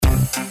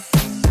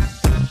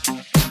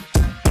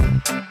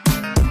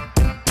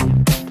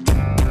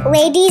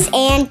Ladies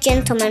and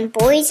gentlemen,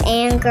 boys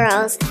and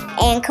girls,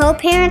 and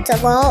co-parents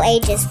of all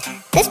ages,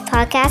 this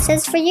podcast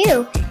is for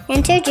you.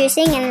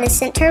 Introducing and the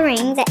center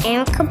ring, the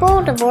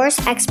Amicable Divorce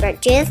Expert,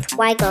 Judith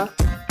Weigel.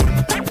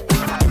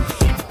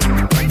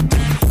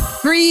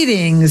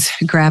 Greetings.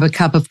 Grab a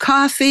cup of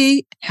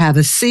coffee, have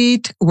a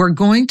seat. We're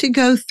going to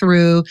go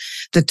through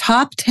the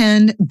top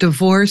 10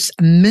 divorce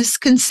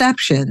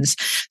misconceptions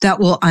that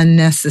will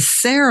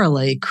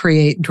unnecessarily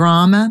create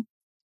drama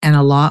and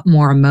a lot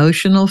more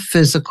emotional,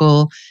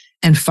 physical,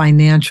 and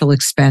financial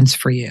expense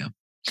for you.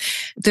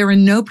 They're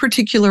in no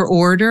particular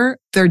order.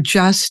 They're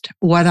just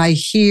what I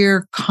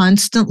hear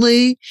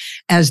constantly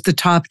as the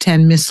top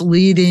 10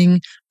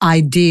 misleading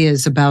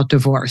ideas about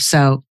divorce.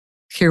 So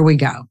here we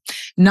go.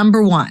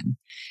 Number 1,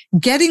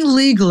 getting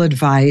legal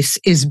advice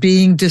is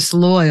being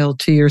disloyal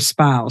to your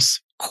spouse.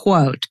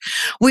 Quote,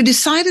 we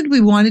decided we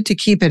wanted to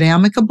keep it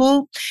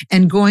amicable,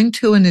 and going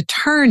to an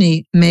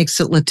attorney makes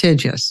it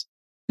litigious.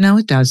 No,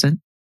 it doesn't.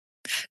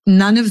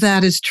 None of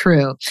that is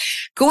true.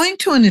 Going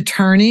to an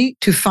attorney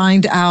to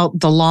find out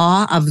the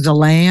law of the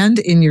land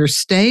in your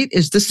state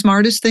is the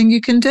smartest thing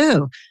you can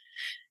do.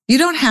 You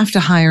don't have to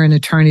hire an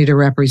attorney to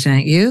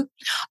represent you.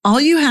 All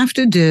you have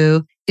to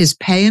do is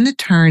pay an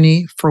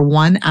attorney for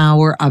 1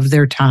 hour of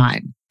their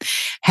time.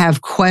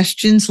 Have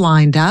questions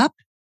lined up,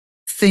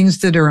 things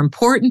that are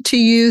important to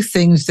you,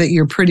 things that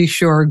you're pretty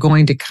sure are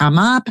going to come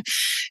up.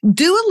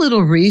 Do a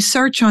little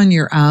research on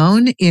your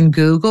own in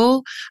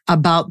Google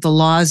about the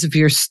laws of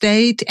your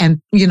state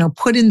and,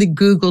 put in the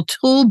Google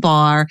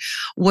toolbar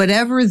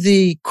whatever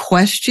the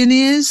question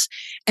is,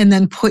 and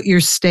then put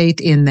your state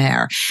in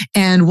there.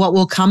 And what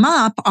will come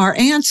up are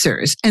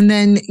answers. And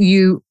then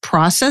you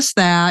process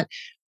that,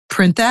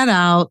 print that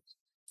out,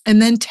 and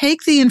then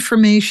take the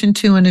information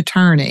to an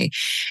attorney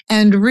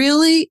and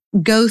really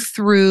go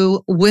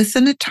through with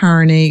an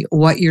attorney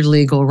what your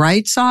legal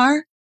rights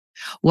are,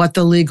 what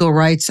the legal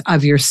rights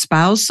of your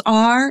spouse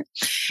are,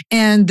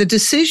 and the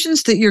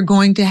decisions that you're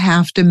going to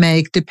have to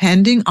make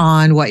depending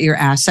on what your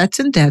assets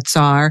and debts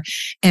are,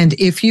 and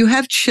if you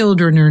have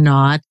children or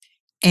not,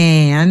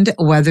 and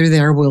whether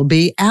there will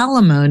be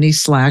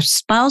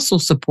alimony/spousal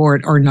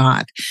support or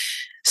not.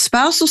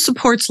 Spousal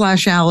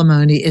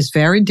support/alimony is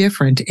very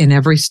different in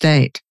every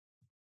state.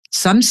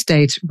 Some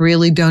states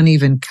really don't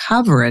even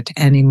cover it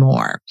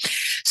anymore.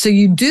 So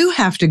you do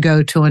have to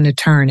go to an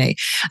attorney.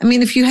 I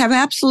mean, if you have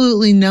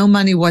absolutely no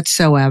money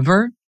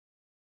whatsoever,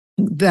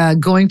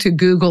 going to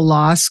Google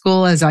Law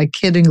School, as I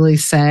kiddingly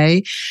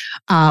say,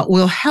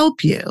 will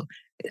help you.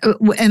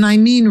 And I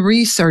mean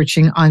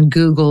researching on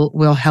Google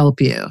will help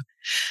you.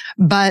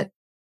 But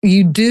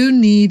you do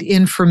need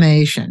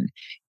information.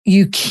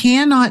 You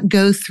cannot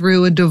go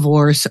through a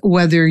divorce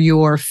whether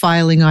you're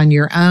filing on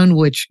your own,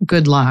 which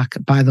good luck,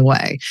 by the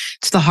way.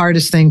 It's the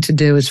hardest thing to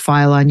do is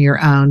file on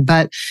your own.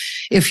 But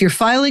if you're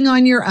filing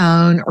on your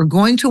own or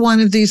going to one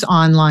of these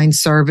online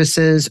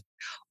services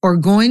or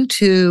going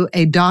to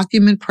a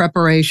document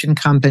preparation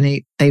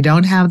company, they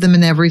don't have them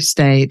in every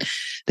state.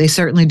 They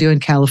certainly do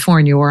in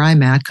California where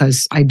I'm at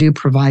because I do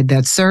provide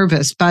that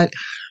service. But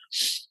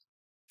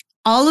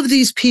all of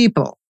these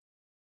people,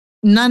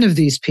 none of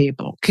these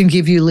people can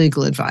give you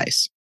legal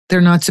advice.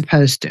 They're not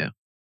supposed to.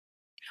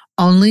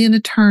 Only an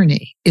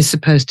attorney is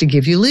supposed to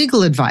give you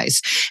legal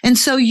advice. And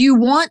so you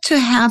want to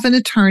have an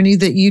attorney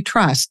that you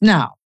trust.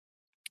 Now,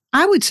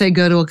 I would say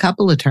go to a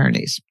couple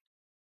attorneys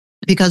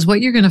because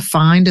what you're going to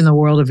find in the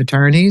world of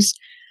attorneys,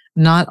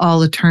 not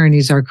all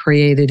attorneys are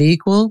created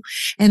equal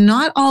and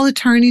not all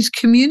attorneys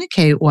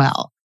communicate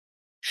well.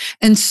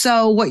 And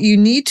so what you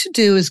need to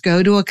do is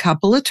go to a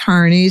couple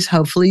attorneys.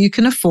 Hopefully you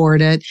can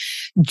afford it.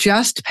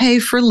 Just pay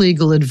for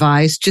legal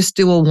advice. Just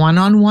do a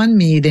one-on-one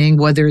meeting,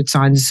 whether it's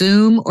on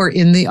Zoom or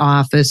in the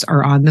office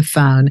or on the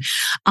phone.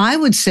 I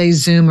would say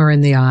Zoom or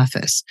in the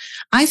office.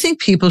 I think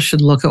people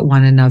should look at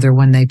one another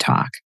when they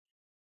talk.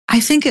 I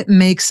think it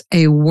makes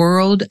a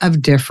world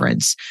of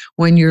difference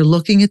when you're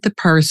looking at the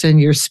person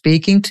you're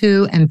speaking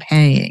to and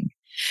paying.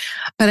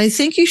 But I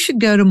think you should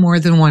go to more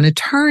than one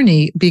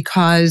attorney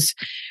because,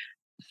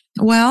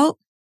 well,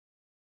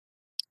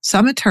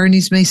 some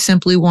attorneys may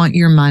simply want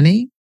your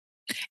money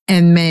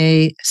and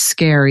may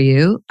scare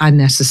you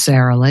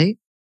unnecessarily.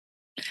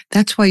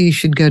 That's why you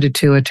should go to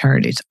 2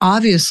 attorneys.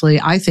 Obviously,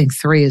 I think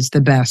 3 is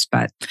the best,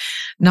 but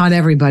not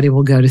everybody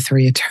will go to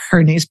 3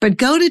 attorneys. But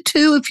go to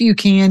 2 if you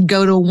can.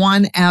 Go to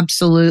 1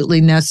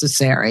 absolutely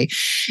necessary.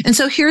 And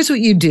so here's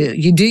what you do.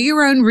 You do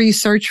your own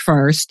research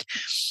first.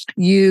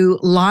 You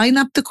line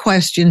up the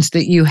questions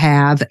that you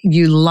have.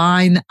 You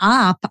line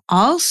up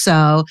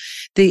also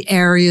the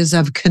areas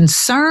of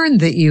concern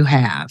that you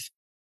have.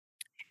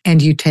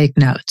 And you take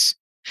notes.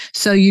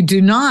 So you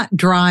do not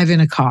drive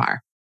in a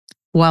car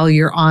while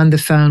you're on the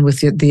phone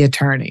with the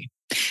attorney.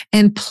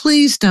 And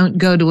please don't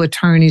go to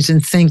attorneys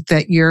and think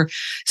that you're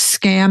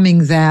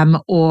scamming them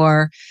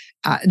or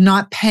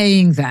not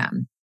paying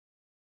them,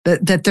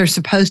 that they're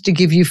supposed to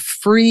give you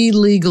free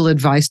legal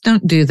advice.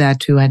 Don't do that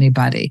to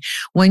anybody.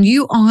 When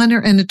you honor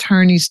an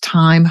attorney's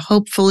time,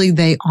 hopefully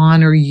they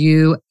honor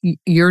you,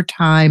 your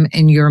time,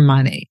 and your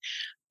money.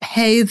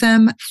 Pay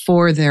them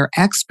for their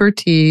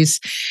expertise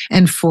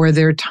and for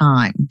their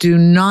time. Do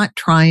not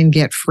try and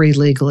get free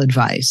legal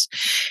advice.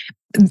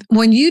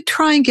 When you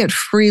try and get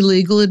free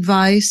legal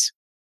advice,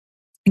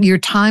 your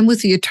time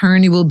with the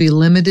attorney will be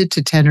limited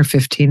to 10 or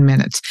 15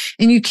 minutes,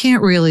 and you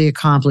can't really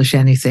accomplish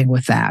anything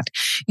with that.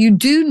 You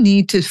do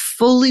need to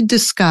fully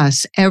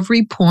discuss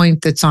every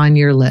point that's on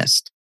your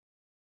list.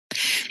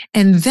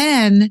 And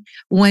then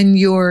when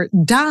you're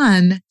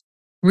done,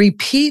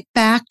 repeat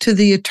back to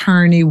the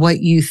attorney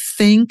what you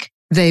think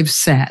they've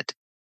said.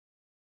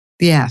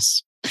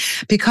 Yes.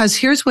 Because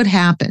here's what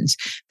happens.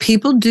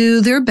 People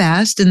do their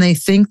best and they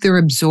think they're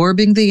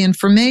absorbing the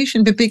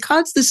information, but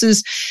because this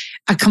is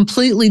a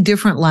completely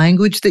different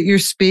language that you're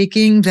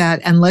speaking,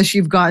 that unless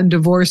you've gotten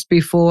divorced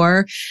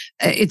before,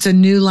 it's a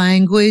new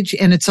language,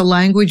 and it's a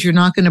language you're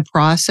not going to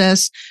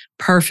process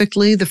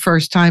perfectly the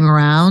first time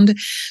around.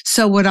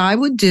 So what I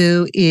would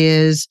do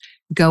is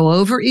go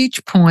over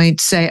each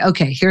point, say,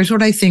 okay, here's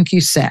what I think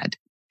you said.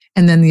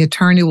 And then the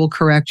attorney will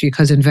correct you,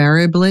 because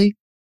invariably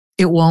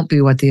it won't be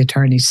what the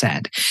attorney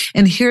said.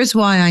 And here's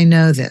why I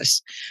know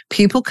this.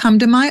 People come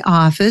to my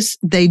office.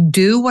 They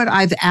do what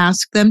I've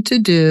asked them to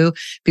do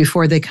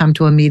before they come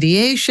to a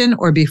mediation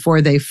or before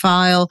they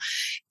file.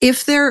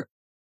 If they're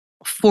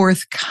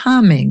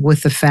forthcoming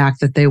with the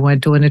fact that they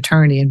went to an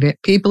attorney, and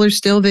people are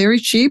still very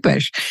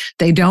sheepish.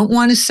 They don't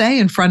want to say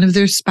in front of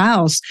their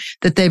spouse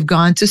that they've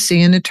gone to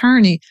see an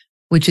attorney,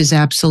 which is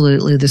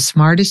absolutely the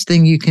smartest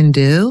thing you can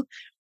do.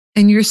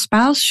 And your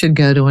spouse should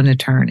go to an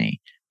attorney.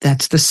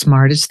 That's the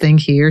smartest thing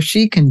he or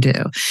she can do.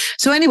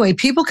 So anyway,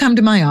 people come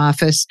to my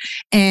office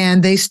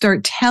and they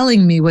start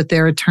telling me what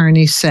their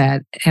attorney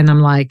said. And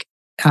I'm like,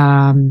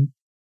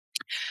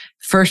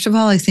 first of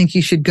all, I think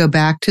you should go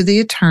back to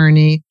the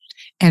attorney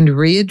and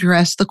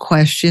readdress the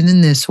question in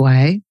this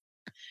way.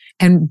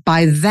 And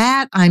by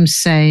that, I'm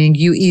saying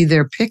you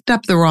either picked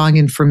up the wrong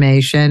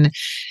information,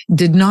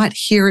 did not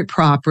hear it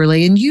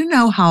properly, and you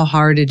know how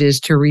hard it is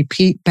to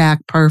repeat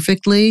back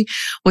perfectly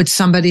what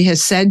somebody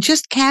has said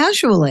just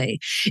casually.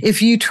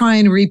 If you try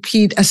and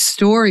repeat a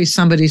story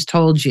somebody's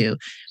told you,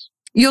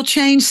 you'll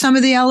change some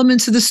of the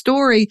elements of the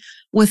story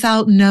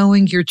without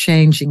knowing you're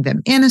changing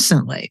them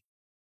innocently.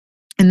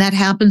 And that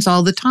happens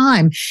all the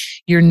time.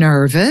 You're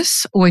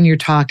nervous when you're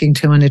talking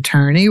to an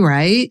attorney,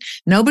 right?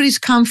 Nobody's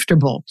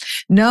comfortable.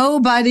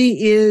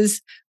 Nobody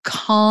is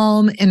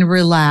calm and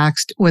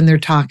relaxed when they're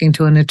talking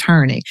to an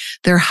attorney.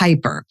 They're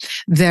hyper.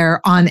 They're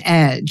on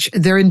edge.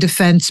 They're in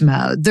defense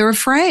mode. They're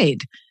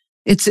afraid.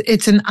 It's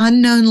an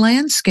unknown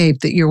landscape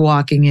that you're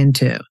walking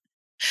into.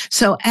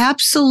 So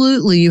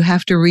absolutely, you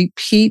have to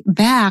repeat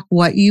back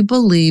what you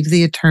believe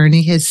the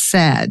attorney has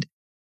said.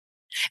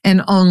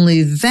 And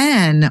only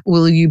then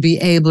will you be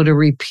able to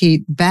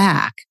repeat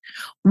back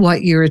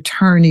what your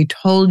attorney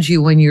told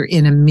you when you're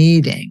in a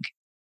meeting,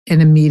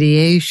 in a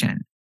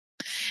mediation.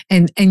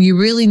 And you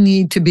really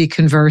need to be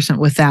conversant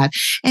with that.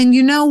 And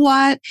you know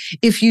what?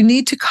 If you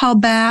need to call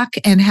back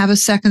and have a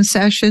second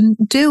session,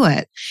 do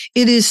it.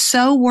 It is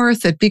so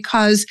worth it,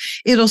 because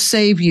it'll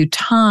save you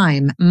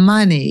time,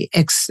 money,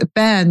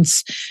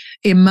 expense,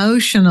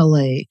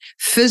 emotionally,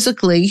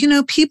 physically. You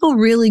know, people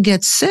really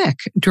get sick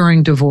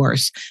during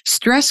divorce.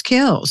 Stress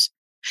kills.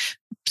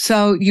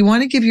 So you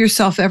want to give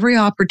yourself every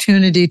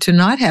opportunity to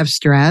not have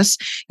stress.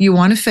 You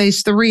want to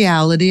face the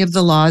reality of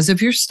the laws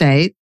of your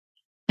state.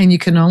 And you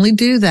can only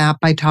do that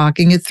by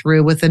talking it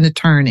through with an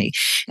attorney.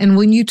 And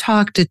when you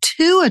talk to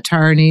two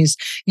attorneys,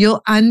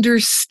 you'll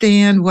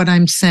understand what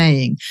I'm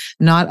saying.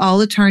 Not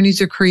all attorneys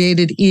are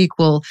created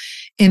equal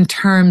in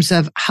terms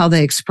of how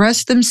they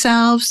express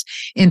themselves,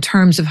 in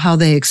terms of how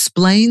they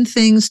explain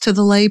things to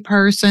the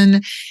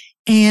layperson,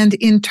 and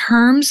in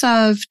terms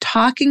of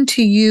talking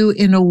to you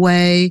in a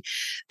way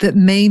that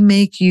may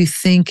make you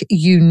think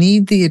you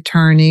need the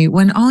attorney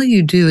when all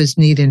you do is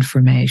need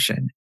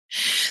information.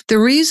 The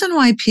reason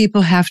why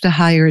people have to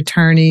hire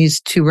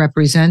attorneys to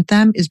represent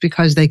them is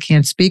because they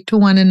can't speak to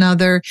one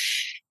another,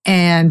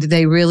 and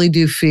they really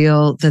do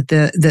feel that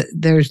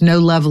there's no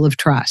level of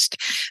trust,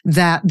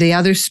 that the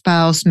other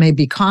spouse may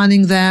be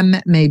conning them,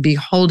 may be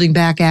holding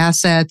back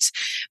assets,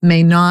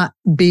 may not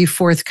be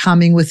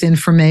forthcoming with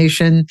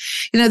information.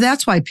 You know,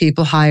 that's why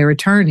people hire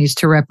attorneys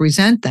to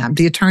represent them.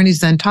 The attorneys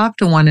then talk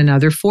to one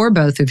another for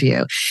both of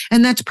you,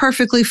 and that's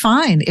perfectly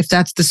fine if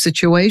that's the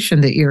situation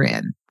that you're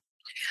in.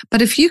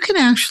 But if you can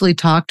actually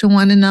talk to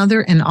one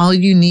another and all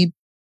you need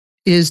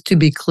is to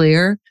be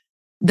clear,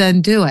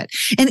 then do it.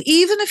 And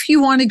even if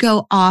you want to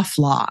go off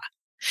law,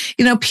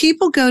 you know,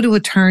 people go to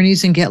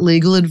attorneys and get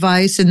legal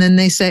advice, and then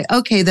they say,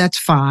 okay, that's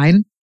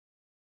fine.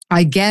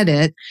 I get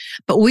it,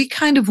 but we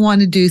kind of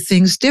want to do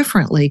things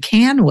differently,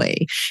 can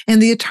we?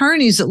 And the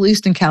attorneys, at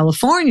least in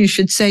California,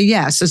 should say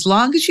yes, as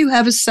long as you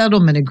have a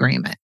settlement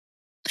agreement.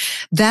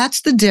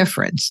 That's the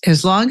difference.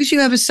 As long as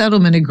you have a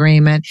settlement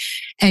agreement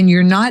and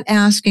you're not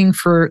asking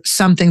for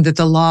something that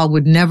the law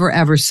would never,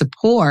 ever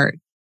support,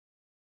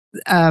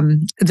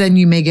 then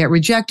you may get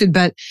rejected.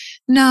 But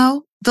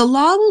no, the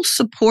law will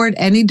support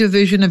any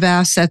division of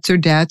assets or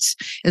debts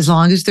as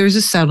long as there's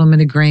a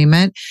settlement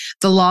agreement.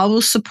 The law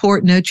will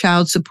support no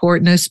child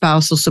support, no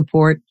spousal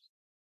support,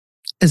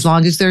 as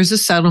long as there's a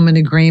settlement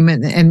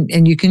agreement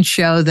and you can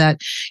show that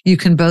you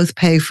can both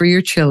pay for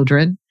your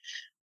children.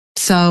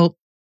 So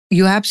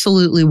you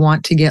absolutely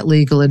want to get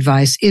legal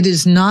advice. It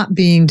is not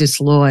being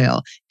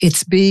disloyal.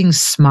 It's being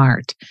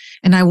smart.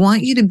 And I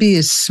want you to be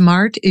as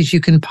smart as you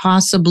can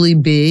possibly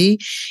be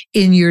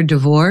in your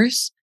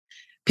divorce,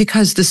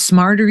 because the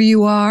smarter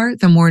you are,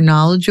 the more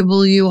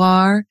knowledgeable you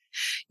are,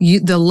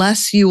 the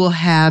less you will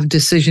have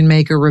decision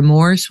maker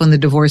remorse when the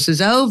divorce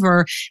is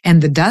over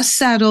and the dust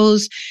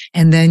settles.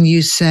 And then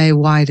you say,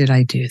 why did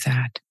I do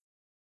that?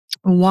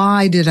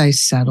 Why did I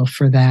settle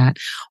for that?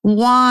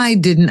 Why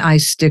didn't I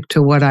stick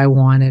to what I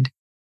wanted?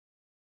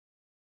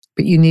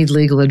 But you need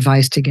legal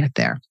advice to get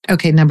there.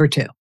 Okay, number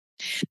 2.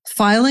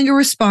 Filing a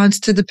response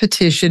to the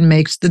petition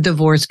makes the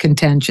divorce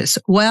contentious.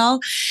 Well,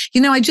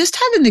 I just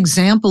had an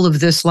example of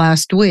this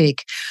last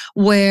week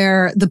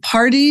where the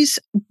parties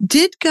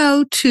did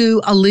go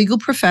to a legal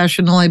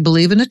professional, I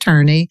believe an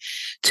attorney,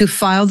 to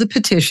file the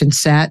petition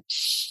set.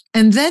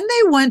 And then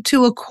they went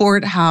to a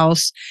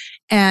courthouse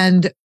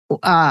and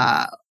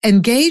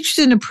engaged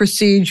in a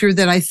procedure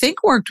that I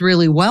think worked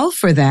really well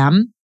for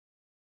them.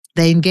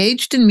 They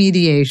engaged in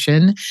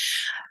mediation,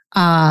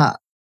 and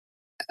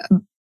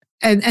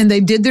they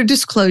did their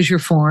disclosure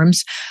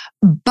forms,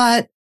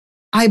 but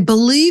I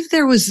believe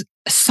there was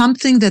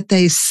something that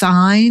they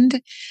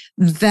signed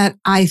that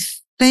I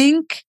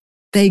think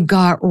they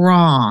got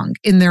wrong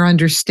in their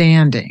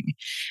understanding.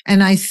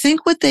 And I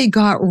think what they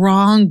got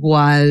wrong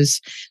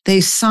was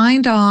they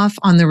signed off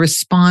on the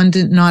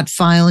respondent not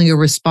filing a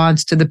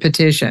response to the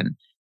petition.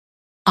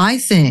 I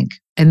think,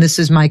 and this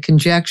is my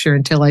conjecture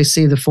until I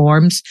see the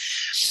forms,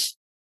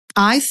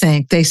 I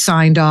think they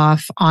signed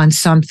off on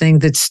something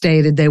that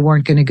stated they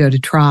weren't going to go to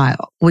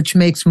trial, which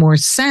makes more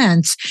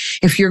sense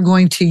if you're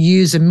going to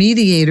use a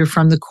mediator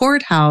from the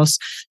courthouse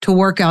to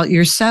work out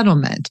your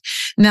settlement.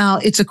 Now,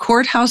 it's a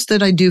courthouse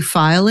that I do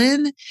file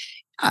in,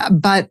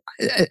 but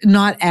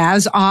not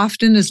as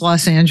often as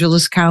Los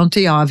Angeles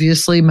County.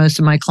 Obviously, most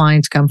of my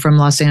clients come from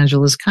Los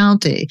Angeles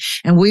County,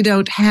 and we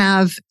don't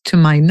have, to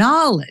my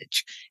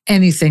knowledge,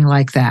 anything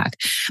like that.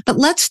 But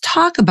let's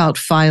talk about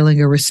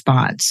filing a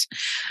response.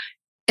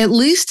 At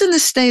least in the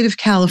state of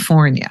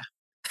California,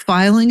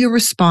 filing a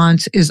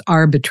response is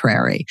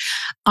arbitrary.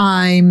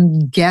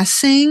 I'm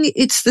guessing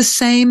it's the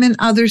same in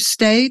other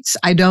states.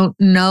 I don't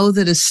know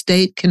that a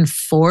state can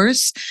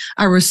force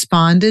a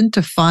respondent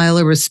to file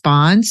a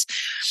response.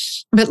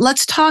 But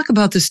let's talk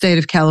about the state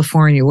of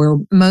California, where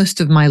most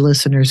of my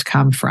listeners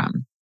come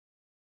from.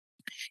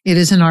 It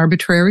is an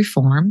arbitrary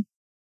form.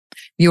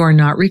 You are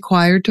not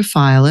required to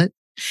file it.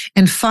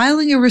 And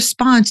filing a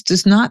response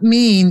does not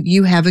mean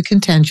you have a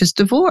contentious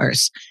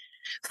divorce.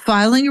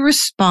 Filing a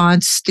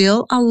response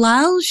still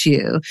allows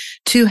you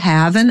to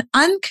have an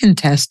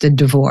uncontested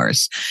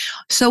divorce.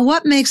 So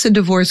what makes a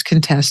divorce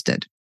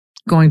contested?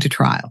 Going to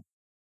trial.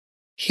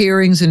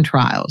 Hearings and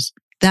trials.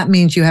 That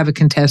means you have a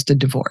contested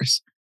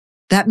divorce.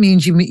 That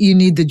means you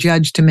need the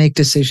judge to make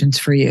decisions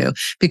for you,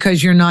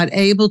 because you're not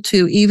able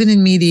to, even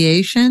in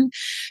mediation,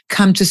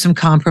 come to some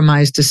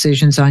compromise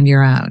decisions on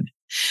your own.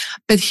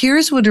 But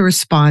here's what a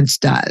response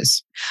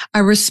does.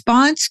 A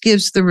response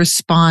gives the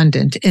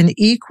respondent an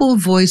equal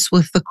voice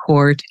with the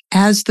court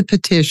as the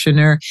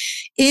petitioner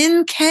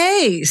in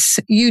case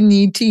you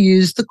need to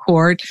use the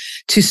court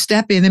to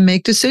step in and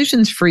make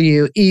decisions for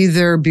you,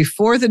 either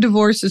before the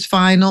divorce is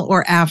final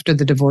or after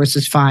the divorce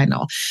is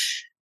final.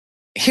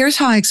 Here's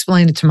how I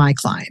explain it to my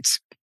clients.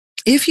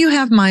 If you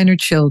have minor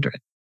children,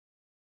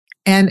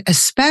 and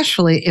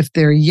especially if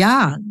they're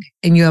young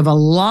and you have a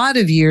lot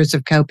of years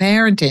of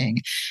co-parenting,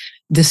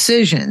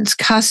 decisions,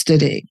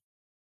 custody,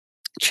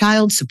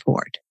 child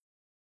support,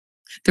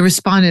 the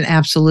respondent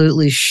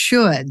absolutely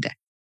should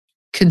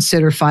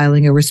consider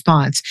filing a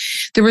response.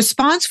 The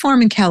response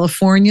form in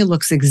California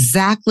looks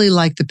exactly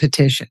like the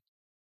petition.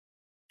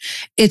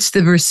 It's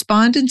the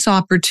respondent's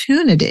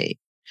opportunity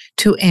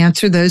to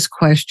answer those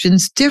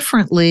questions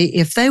differently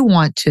if they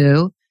want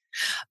to.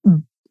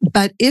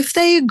 But if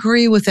they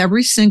agree with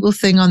every single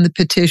thing on the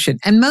petition,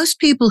 and most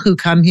people who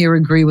come here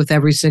agree with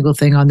every single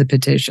thing on the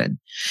petition,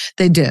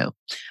 they do.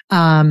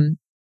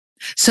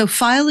 So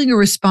filing a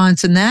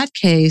response in that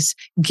case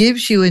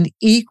gives you an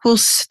equal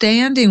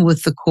standing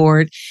with the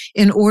court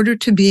in order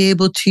to be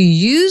able to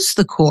use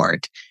the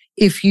court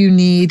if you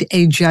need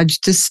a judge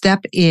to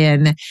step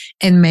in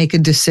and make a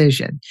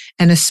decision.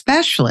 And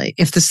especially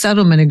if the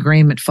settlement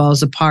agreement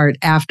falls apart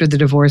after the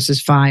divorce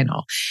is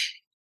final.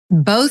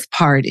 Both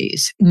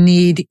parties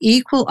need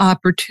equal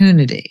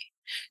opportunity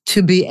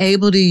to be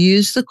able to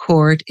use the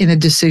court in a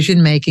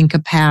decision-making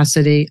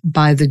capacity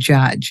by the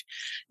judge.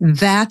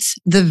 That's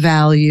the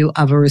value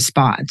of a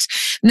response.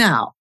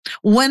 Now,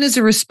 when is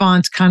a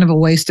response kind of a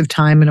waste of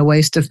time and a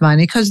waste of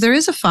money? Because there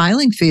is a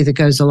filing fee that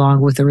goes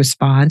along with a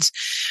response.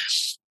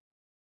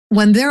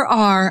 When there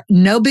are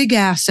no big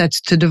assets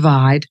to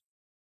divide,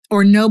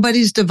 or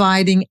nobody's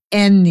dividing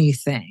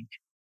anything,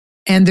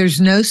 and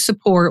there's no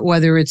support,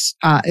 whether it's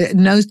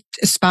no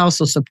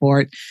spousal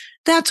support,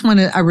 that's when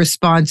a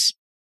response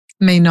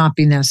may not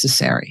be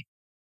necessary.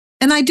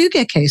 And I do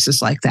get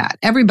cases like that.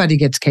 Everybody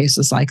gets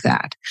cases like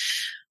that.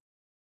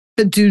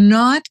 But do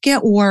not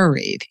get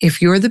worried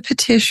if you're the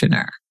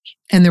petitioner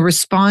and the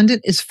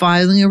respondent is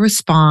filing a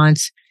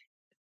response.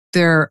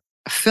 They're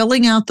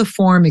filling out the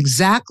form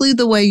exactly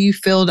the way you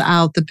filled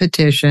out the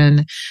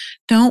petition.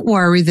 Don't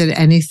worry that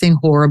anything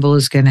horrible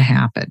is going to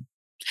happen.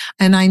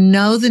 And I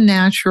know the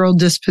natural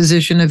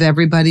disposition of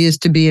everybody is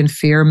to be in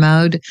fear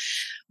mode,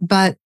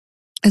 but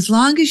as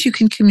long as you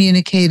can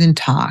communicate and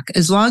talk,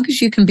 as long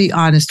as you can be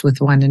honest with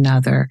one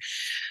another,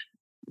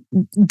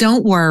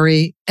 don't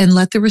worry and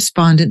let the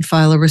respondent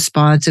file a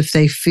response if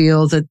they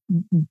feel that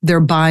they're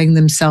buying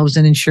themselves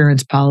an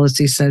insurance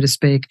policy, so to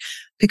speak,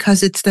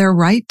 because it's their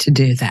right to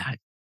do that.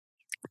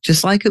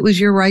 Just like it was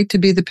your right to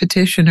be the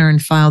petitioner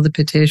and file the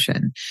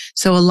petition.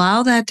 So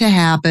allow that to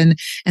happen.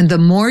 And the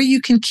more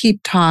you can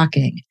keep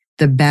talking,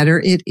 the better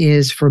it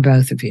is for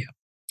both of you.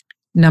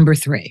 Number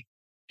 3,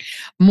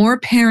 more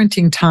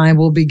parenting time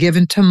will be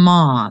given to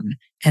mom.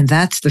 And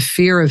that's the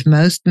fear of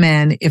most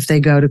men if they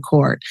go to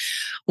court.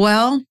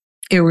 Well,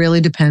 it really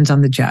depends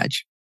on the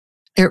judge.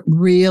 It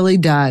really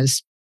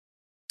does.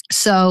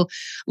 So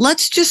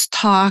let's just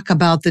talk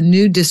about the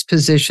new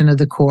disposition of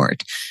the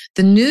court.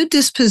 The new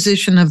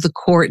disposition of the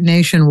court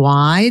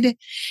nationwide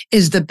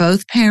is that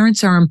both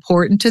parents are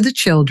important to the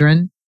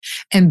children,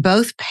 and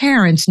both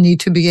parents need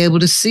to be able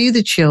to see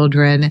the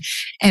children,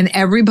 and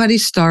everybody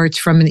starts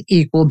from an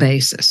equal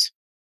basis.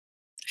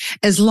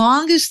 As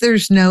long as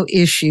there's no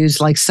issues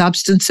like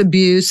substance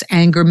abuse,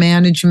 anger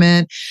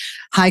management,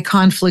 high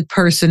conflict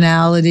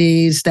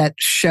personalities that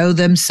show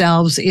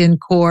themselves in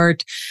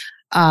court,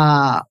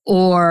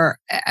 or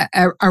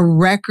a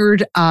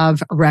record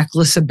of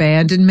reckless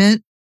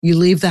abandonment. You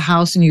leave the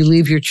house and you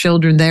leave your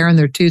children there and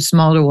they're too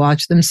small to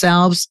watch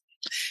themselves.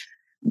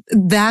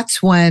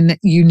 That's when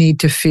you need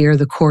to fear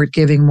the court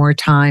giving more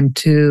time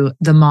to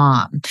the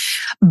mom.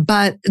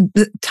 But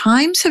the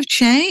times have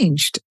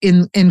changed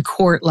in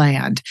court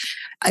land.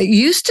 It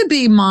used to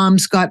be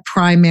moms got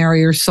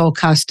primary or sole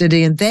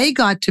custody, and they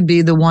got to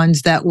be the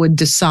ones that would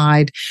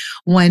decide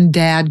when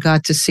dad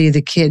got to see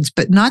the kids,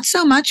 but not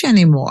so much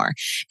anymore.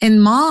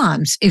 And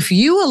moms, if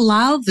you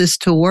allow this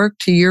to work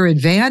to your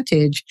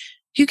advantage,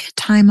 you get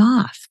time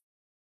off.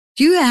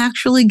 You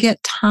actually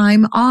get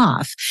time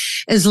off.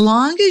 As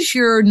long as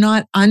you're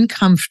not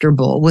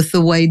uncomfortable with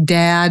the way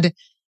dad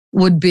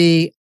would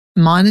be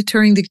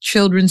monitoring the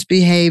children's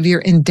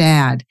behavior, and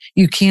dad,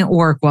 you can't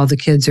work while the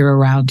kids are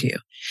around you.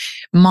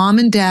 Mom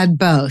and dad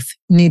both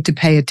need to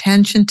pay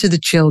attention to the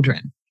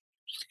children.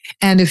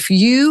 And if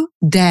you,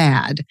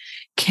 dad,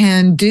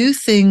 can do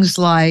things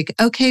like,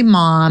 okay,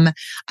 mom,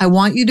 I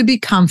want you to be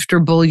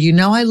comfortable. You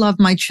know I love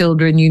my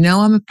children. You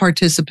know I'm a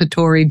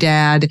participatory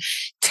dad.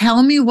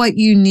 Tell me what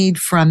you need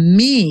from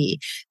me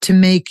to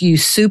make you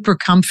super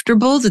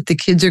comfortable that the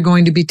kids are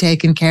going to be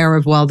taken care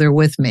of while they're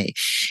with me.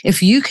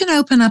 If you can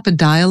open up a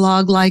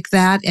dialogue like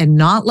that and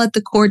not let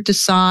the court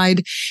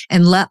decide,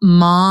 and let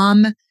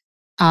mom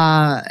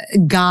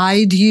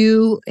guide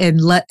you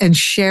and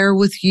share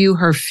with you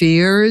her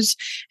fears,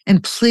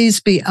 and please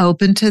be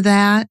open to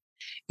that,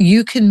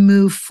 you can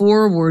move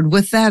forward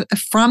with that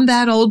from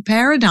that old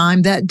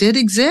paradigm that did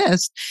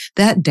exist,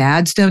 that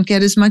dads don't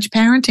get as much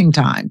parenting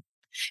time.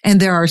 And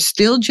there are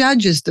still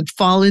judges that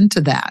fall into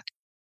that.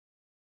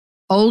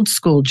 Old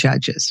school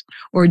judges,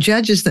 or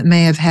judges that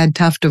may have had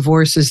tough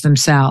divorces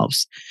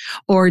themselves,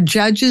 or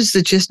judges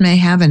that just may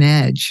have an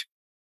edge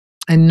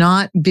and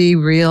not be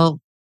real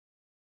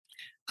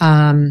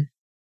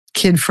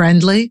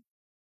kid-friendly,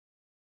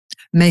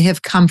 may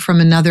have come from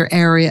another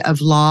area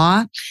of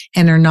law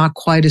and are not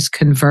quite as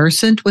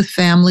conversant with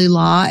family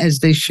law as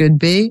they should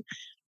be.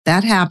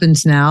 That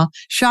happens now,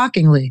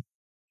 shockingly.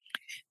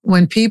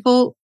 When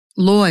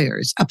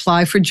lawyers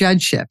apply for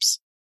judgeships,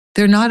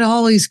 they're not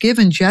always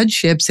given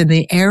judgeships in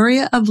the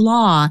area of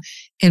law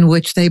in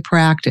which they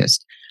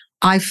practiced.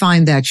 I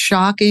find that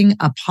shocking,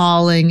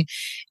 appalling,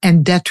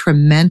 and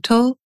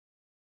detrimental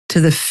to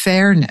the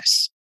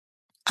fairness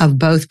of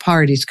both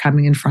parties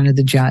coming in front of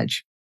the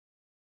judge.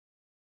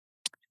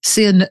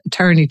 See an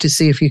attorney to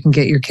see if you can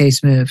get your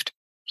case moved.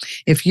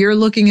 If you're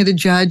looking at a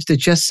judge that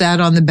just sat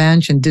on the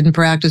bench and didn't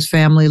practice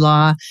family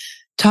law,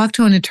 talk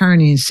to an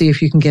attorney and see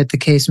if you can get the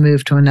case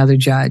moved to another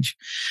judge.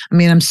 I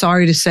mean, I'm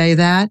sorry to say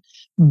that,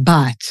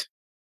 but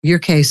your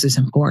case is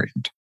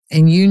important.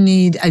 And you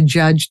need a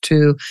judge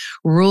to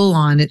rule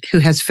on it who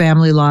has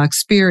family law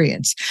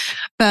experience.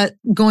 But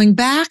going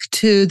back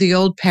to the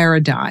old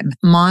paradigm,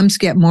 moms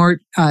get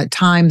more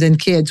time than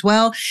kids.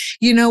 Well,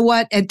 you know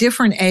what? At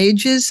different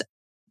ages,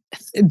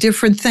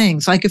 different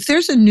things. Like if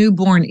there's a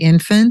newborn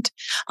infant,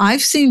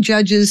 I've seen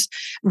judges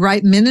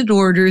write minute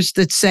orders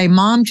that say,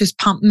 Mom, just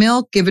pump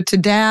milk, give it to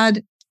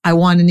dad. I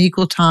want an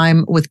equal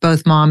time with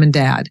both mom and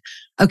dad.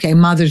 Okay,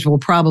 mothers will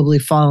probably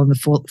fall on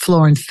the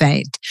floor and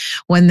faint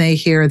when they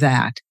hear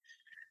that.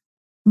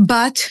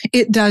 But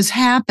it does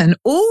happen.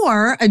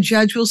 Or a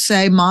judge will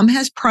say, mom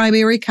has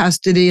primary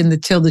custody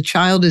until the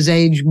child is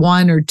age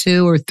 1 or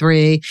 2 or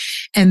 3.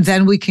 And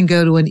then we can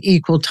go to an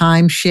equal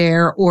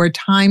timeshare or a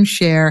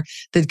timeshare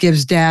that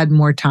gives dad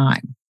more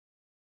time.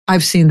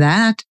 I've seen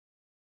that.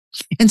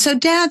 And so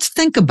dads,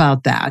 think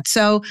about that.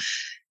 So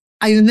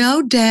I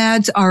know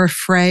dads are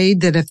afraid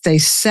that if they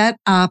set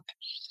up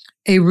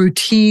a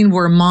routine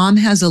where mom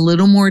has a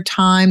little more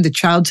time, the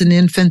child's an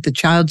infant, the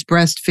child's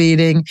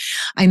breastfeeding.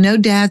 I know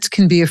dads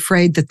can be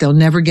afraid that they'll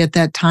never get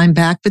that time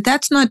back, but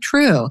that's not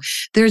true.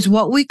 There's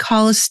what we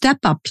call a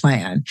step-up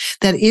plan,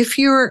 that if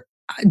you're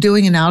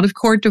doing an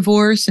out-of-court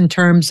divorce in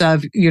terms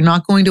of you're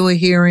not going to a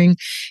hearing,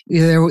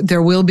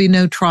 there will be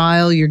no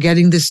trial, you're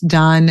getting this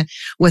done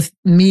with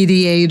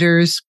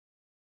mediators,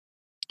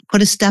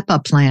 put a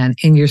step-up plan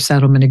in your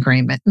settlement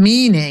agreement,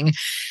 meaning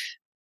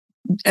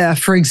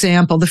for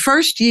example, the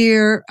first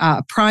year,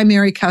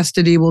 primary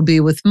custody will be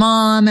with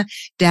mom.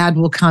 Dad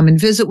will come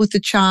and visit with the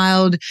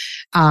child,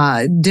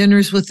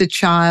 dinners with the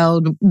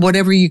child,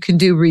 whatever you can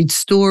do, read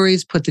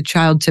stories, put the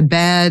child to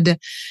bed.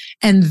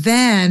 And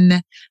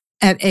then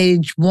at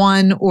age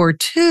 1 or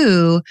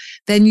 2,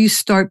 then you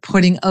start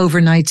putting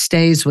overnight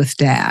stays with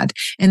dad.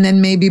 And then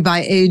maybe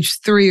by age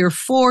 3 or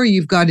 4,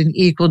 you've got an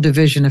equal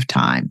division of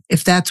time,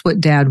 if that's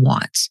what dad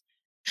wants.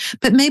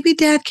 But maybe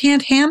dad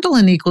can't handle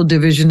an equal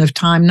division of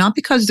time, not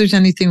because there's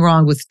anything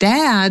wrong with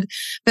dad,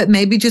 but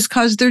maybe just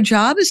because their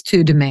job is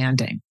too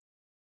demanding.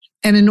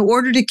 And in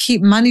order to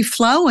keep money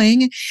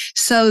flowing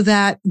so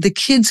that the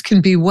kids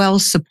can be well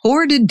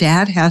supported,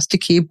 dad has to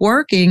keep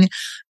working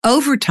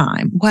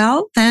overtime.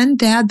 Well, then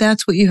dad,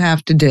 that's what you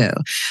have to do.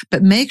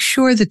 But make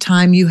sure the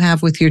time you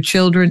have with your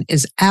children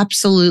is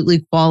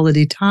absolutely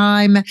quality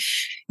time.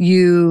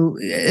 You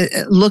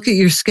look at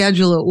your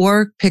schedule at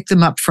work, pick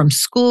them up from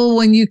school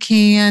when you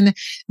can.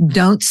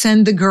 Don't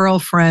send the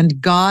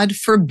girlfriend. God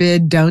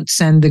forbid, don't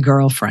send the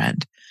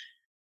girlfriend.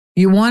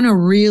 You want to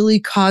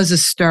really cause a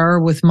stir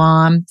with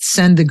mom,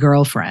 send the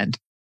girlfriend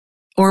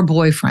or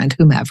boyfriend,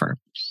 whomever.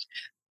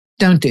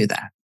 Don't do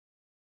that.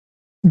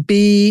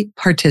 Be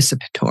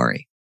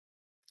participatory.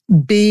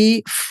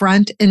 Be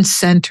front and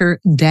center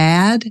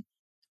dad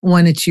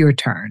when it's your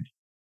turn.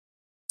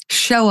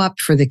 Show up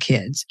for the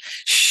kids.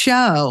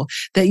 Show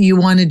that you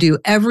want to do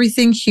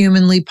everything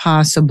humanly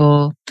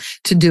possible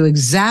to do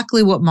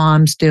exactly what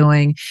mom's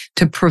doing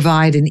to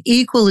provide an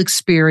equal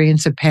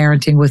experience of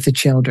parenting with the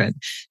children.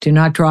 Do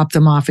not drop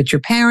them off at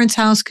your parents'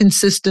 house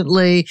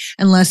consistently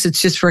unless it's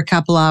just for a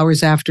couple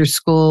hours after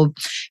school.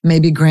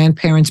 Maybe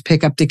grandparents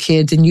pick up the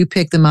kids and you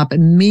pick them up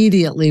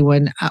immediately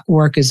when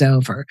work is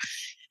over.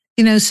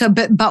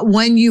 But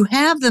when you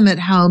have them at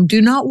home, do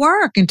not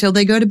work until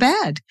they go to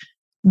bed.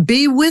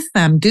 Be with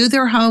them, do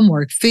their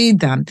homework,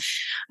 feed them.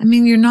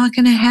 You're not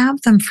going to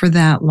have them for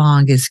that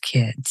long as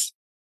kids.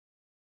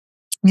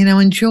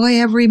 Enjoy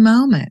every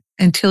moment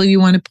until you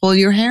want to pull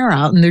your hair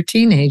out and they're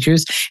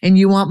teenagers and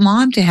you want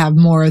mom to have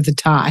more of the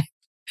time.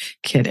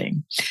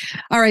 Kidding.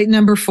 All right,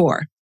 number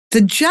 4. The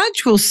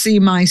judge will see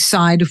my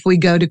side if we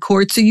go to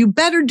court, so you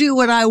better do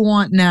what I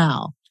want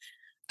now.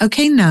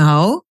 Okay,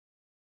 no.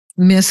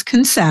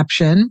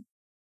 Misconception.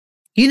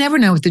 You never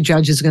know what the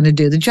judge is going to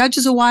do. The judge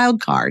is a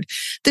wild card.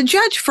 The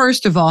judge,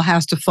 first of all,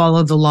 has to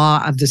follow the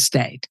law of the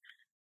state.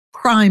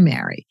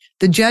 Primary.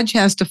 The judge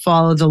has to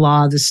follow the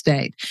law of the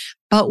state.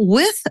 But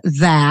with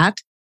that,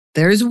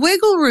 there's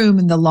wiggle room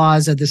in the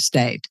laws of the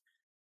state.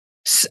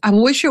 I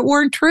wish it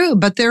weren't true,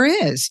 but there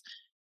is.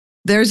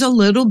 There's a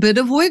little bit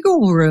of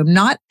wiggle room.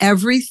 Not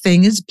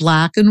everything is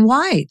black and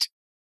white.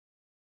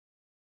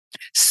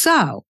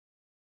 So,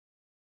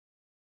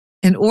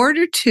 in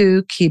order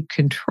to keep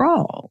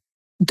control,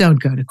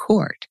 don't go to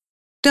court.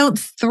 Don't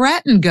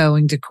threaten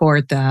going to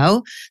court,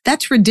 though.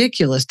 That's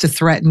ridiculous to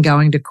threaten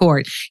going to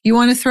court. You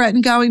want to threaten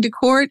going to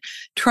court?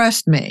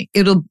 Trust me,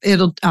 it'll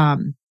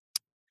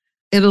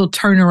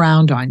turn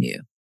around on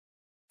you.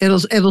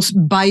 It'll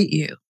bite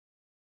you.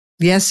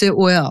 Yes, it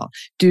will.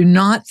 Do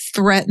not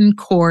threaten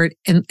court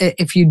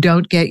if you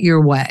don't get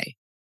your way.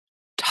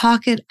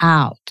 Talk it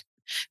out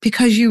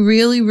because you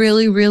really,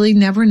 really, really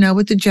never know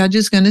what the judge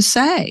is going to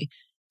say.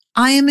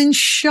 I am in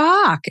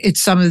shock at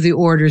some of the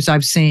orders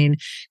I've seen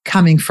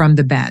coming from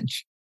the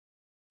bench.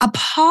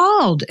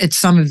 Appalled at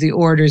some of the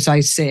orders I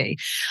see.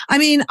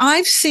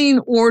 I've seen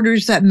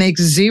orders that make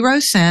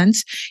zero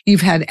sense. You've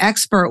had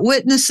expert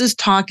witnesses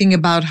talking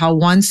about how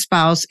one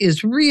spouse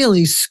is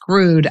really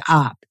screwed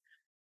up,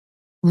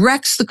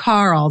 wrecks the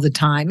car all the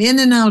time, in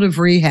and out of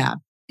rehab,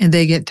 and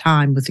they get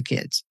time with the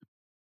kids.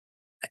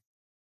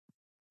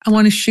 I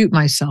want to shoot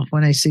myself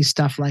when I see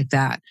stuff like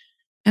that.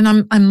 And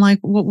I'm like,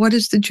 well, what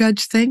is the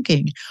judge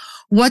thinking?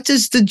 What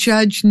does the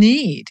judge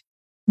need?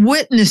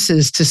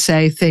 Witnesses to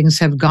say things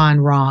have gone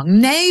wrong.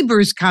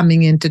 Neighbors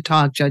coming in to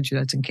talk, judge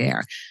doesn't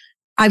care.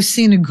 I've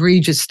seen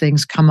egregious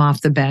things come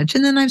off the bench,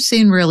 and then I've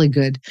seen really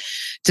good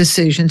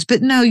decisions.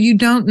 But no, you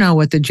don't know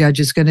what the judge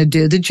is going to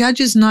do. The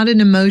judge is not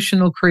an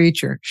emotional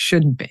creature.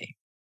 Shouldn't be.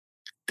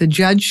 The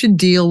judge should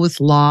deal with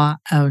law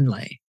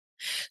only.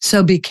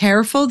 So be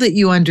careful that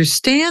you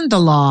understand the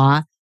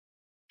law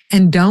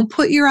And don't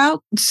put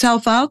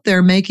yourself out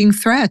there making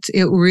threats.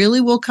 It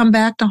really will come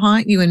back to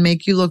haunt you and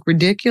make you look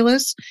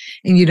ridiculous.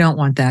 And you don't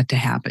want that to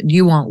happen.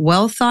 You want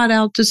well thought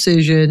out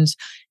decisions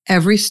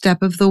every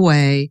step of the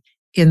way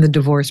in the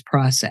divorce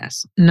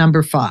process.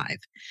 Number 5,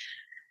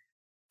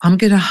 I'm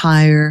going to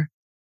hire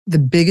the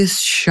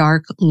biggest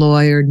shark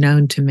lawyer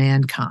known to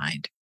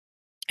mankind,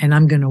 and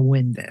I'm going to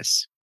win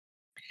this.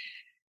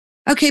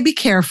 Okay, be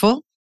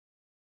careful,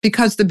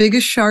 because the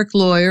biggest shark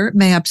lawyer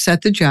may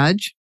upset the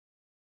judge.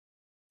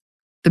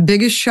 The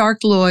biggest shark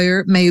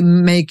lawyer may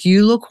make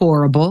you look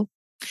horrible,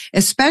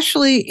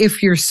 especially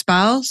if your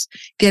spouse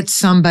gets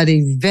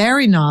somebody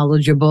very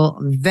knowledgeable,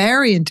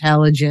 very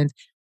intelligent,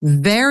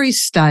 very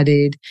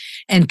studied,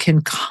 and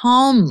can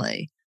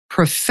calmly,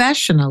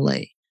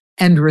 professionally,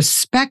 and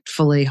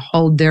respectfully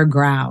hold their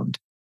ground.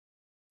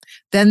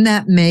 Then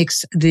that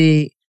makes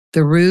the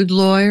rude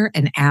lawyer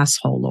an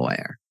asshole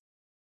lawyer.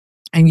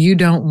 And you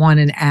don't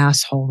want an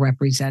asshole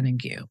representing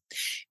you.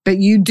 But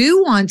you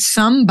do want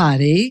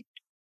somebody,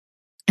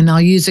 and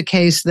I'll use a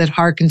case that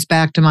harkens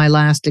back to my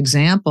last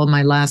example,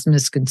 my last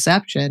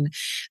misconception.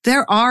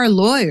 There are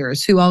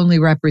lawyers who only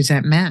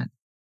represent men.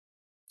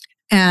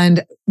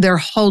 And their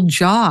whole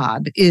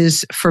job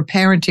is for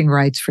parenting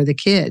rights for the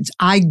kids.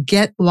 I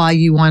get why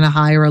you want to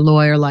hire a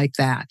lawyer like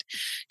that.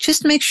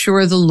 Just make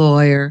sure the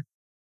lawyer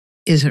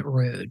isn't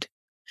rude.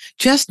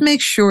 Just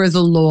make sure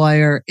the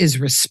lawyer is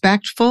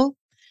respectful,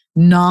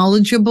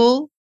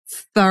 knowledgeable,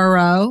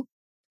 thorough,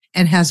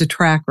 and has a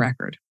track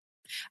record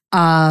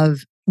of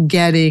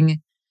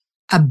getting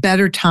a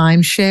better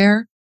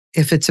timeshare.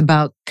 If it's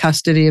about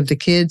custody of the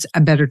kids, a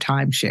better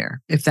timeshare,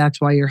 if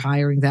that's why you're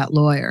hiring that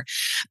lawyer.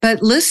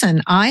 But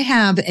listen, I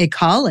have a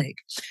colleague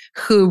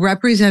who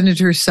represented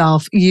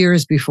herself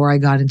years before I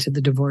got into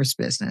the divorce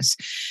business.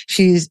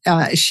 She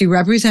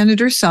represented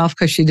herself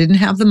because she didn't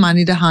have the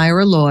money to hire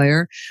a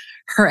lawyer.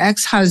 Her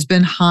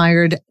ex-husband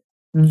hired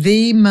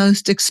the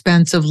most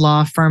expensive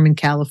law firm in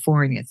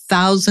California,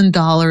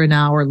 $1,000 an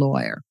hour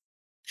lawyer.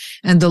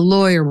 And the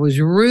lawyer was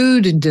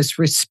rude and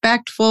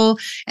disrespectful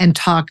and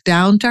talked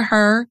down to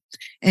her.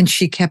 And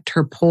she kept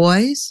her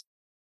poise,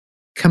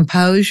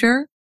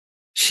 composure.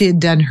 She had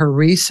done her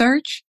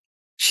research.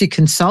 She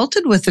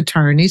consulted with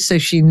attorneys, so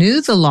she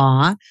knew the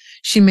law.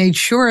 She made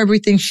sure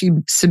everything she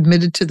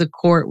submitted to the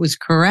court was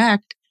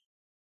correct.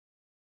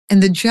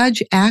 And the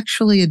judge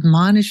actually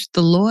admonished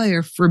the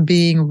lawyer for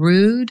being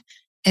rude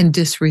and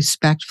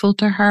disrespectful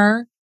to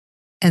her.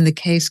 And the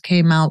case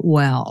came out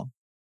well.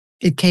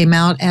 It came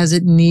out as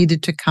it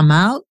needed to come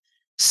out,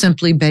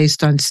 simply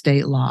based on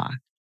state law.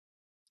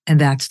 And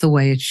that's the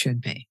way it should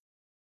be.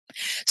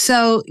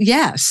 So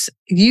yes,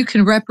 you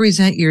can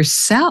represent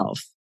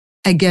yourself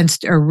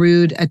against a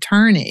rude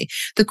attorney.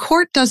 The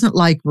court doesn't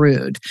like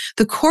rude.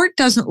 The court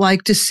doesn't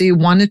like to see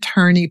one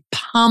attorney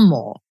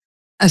pummel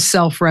a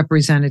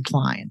self-represented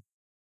client,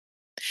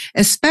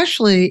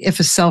 especially if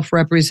a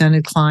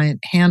self-represented client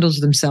handles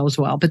themselves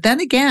well. But then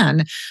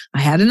again,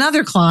 I had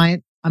another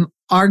client. I'm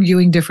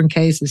arguing different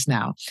cases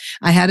now.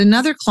 I had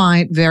another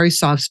client, very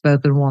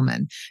soft-spoken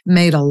woman,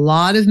 made a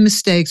lot of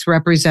mistakes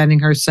representing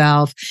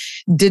herself,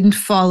 didn't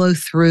follow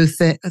through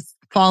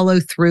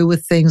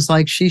with things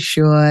like she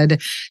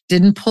should,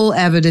 didn't pull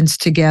evidence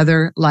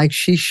together like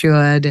she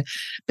should.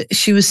 But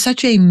she was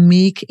such a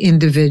meek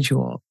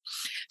individual.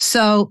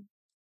 So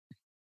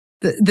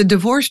the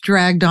divorce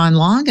dragged on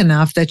long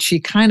enough that she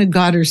kind of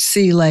got her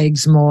sea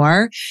legs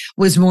more,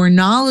 was more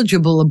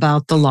knowledgeable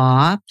about the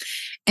law.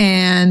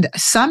 And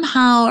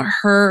somehow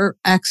her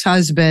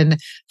ex-husband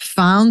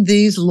found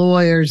these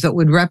lawyers that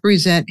would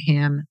represent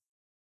him.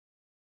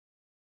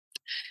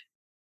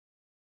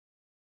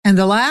 And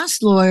the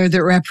last lawyer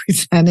that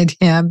represented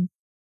him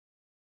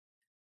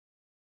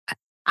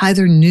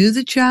either knew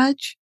the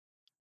judge,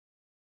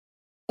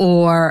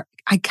 or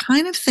I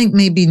kind of think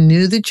maybe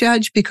knew the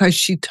judge, because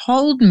she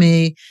told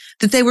me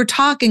that they were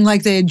talking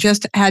like they had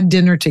just had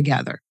dinner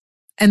together.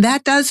 And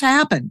that does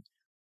happen.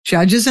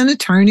 Judges and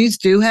attorneys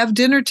do have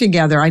dinner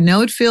together. I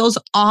know it feels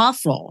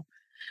awful,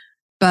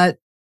 but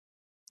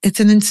it's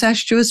an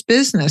incestuous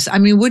business. I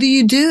mean, what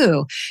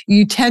do?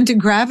 You tend to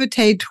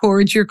gravitate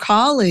towards your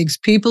colleagues,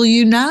 people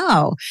you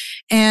know.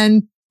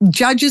 And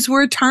judges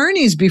were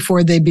attorneys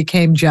before they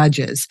became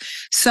judges.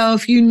 So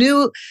if you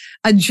knew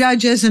a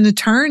judge as an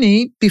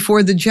attorney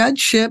before the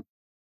judgeship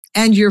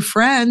and your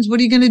friends, what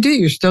are you going to do?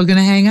 You're still going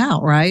to hang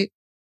out, right?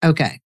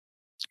 Okay.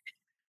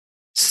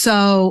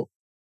 So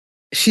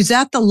she's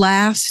at the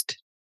last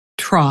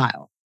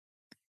trial,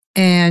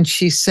 and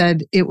she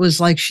said it was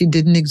like she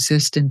didn't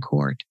exist in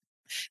court.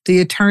 The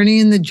attorney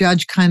and the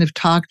judge kind of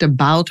talked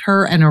about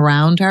her and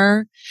around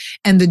her,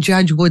 and the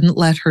judge wouldn't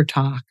let her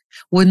talk,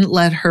 wouldn't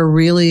let her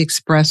really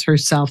express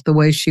herself the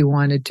way she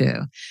wanted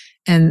to.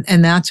 And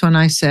that's when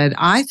I said,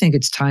 I think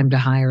it's time to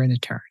hire an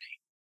attorney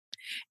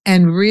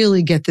and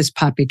really get this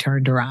puppy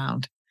turned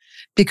around,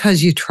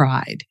 because you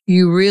tried.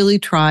 You really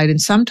tried.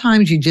 And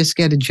sometimes you just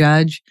get a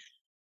judge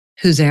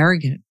who's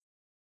arrogant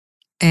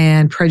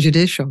and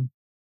prejudicial.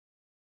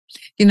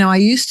 You know, I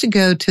used to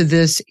go to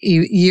this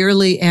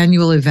yearly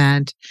annual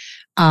event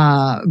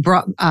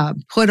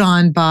put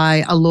on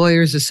by a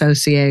lawyers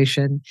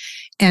association.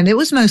 And it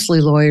was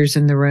mostly lawyers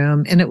in the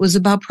room. And it was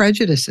about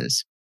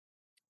prejudices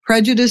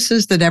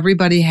that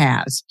everybody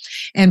has,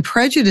 and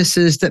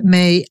prejudices that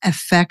may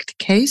affect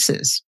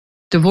cases,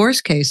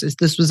 divorce cases.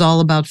 This was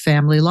all about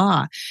family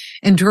law.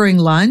 And during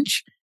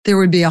lunch, there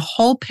would be a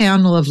whole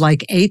panel of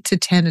like 8 to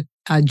 10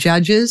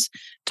 judges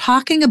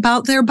talking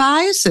about their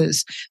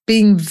biases,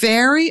 being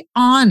very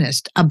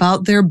honest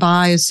about their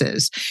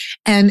biases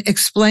and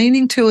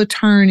explaining to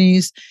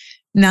attorneys,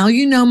 now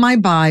you know my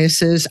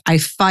biases. I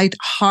fight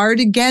hard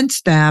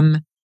against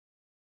them,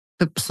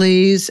 but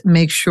please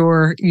make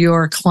sure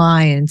your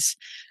clients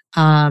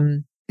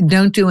don't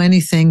do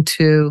anything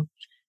to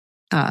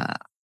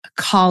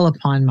call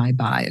upon my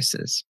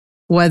biases.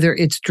 Whether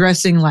it's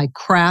dressing like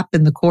crap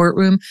in the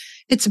courtroom,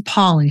 it's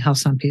appalling how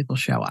some people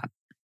show up.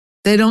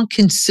 They don't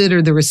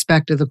consider the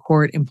respect of the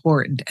court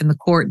important, and the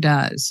court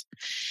does.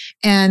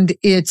 And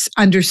it's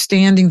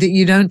understanding that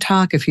you don't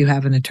talk if you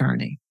have an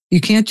attorney. You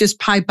can't just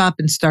pipe up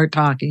and start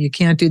talking. You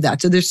can't do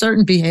that. So there's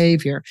certain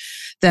behavior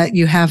that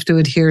you have to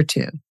adhere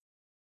to.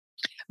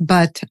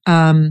 But,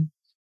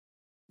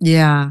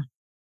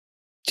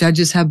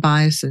 judges have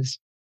biases.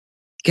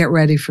 Get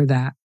ready for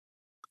that.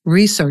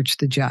 Research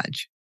the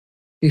judge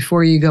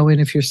before you go in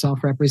if you're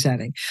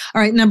self-representing.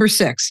 All right, number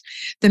 6,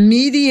 the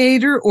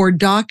mediator or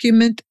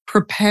document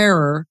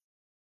preparer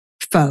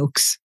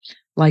folks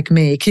like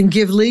me can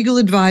give legal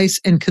advice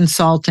and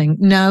consulting.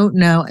 No,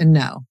 and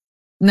no.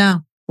 No,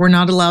 we're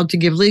not allowed to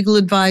give legal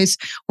advice.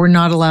 We're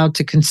not allowed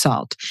to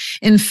consult.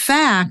 In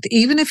fact,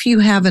 even if you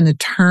have an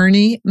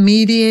attorney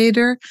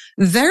mediator,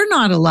 they're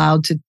not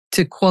allowed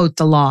to quote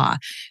the law.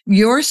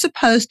 You're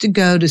supposed to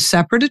go to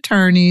separate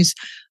attorneys,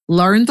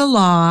 learn the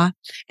law,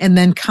 and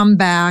then come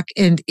back.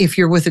 And if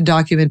you're with a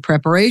document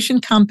preparation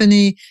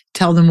company,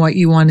 tell them what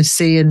you want to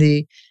see in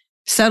the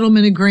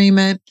settlement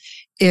agreement.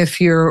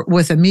 If you're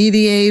with a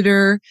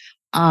mediator,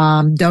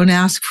 don't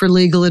ask for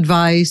legal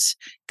advice.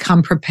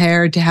 Come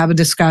prepared to have a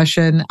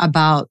discussion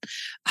about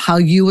how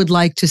you would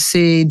like to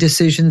see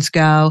decisions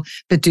go,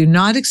 but do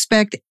not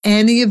expect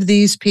any of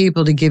these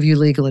people to give you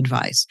legal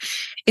advice.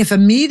 If a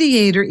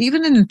mediator,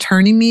 even an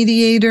attorney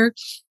mediator,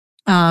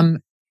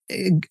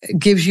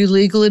 gives you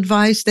legal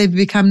advice, they've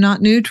become not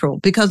neutral,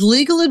 because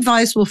legal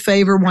advice will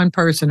favor one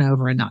person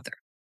over another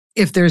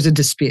if there's a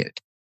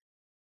dispute.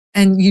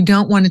 And you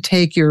don't want to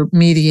take your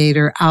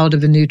mediator out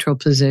of a neutral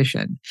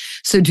position.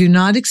 So do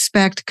not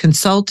expect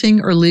consulting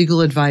or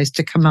legal advice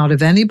to come out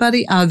of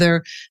anybody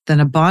other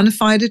than a bona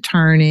fide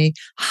attorney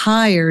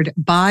hired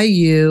by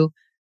you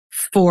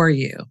for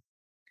you.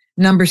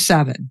 Number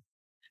 7,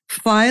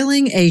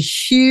 filing a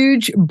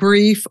huge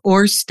brief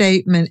or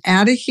statement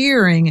at a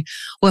hearing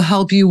will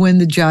help you win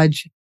the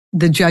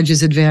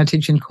judge's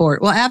advantage in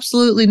court. Well,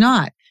 absolutely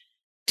not.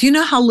 Do you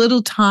know how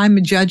little time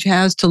a judge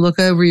has to look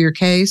over your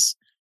case?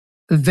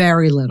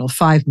 Very little,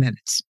 5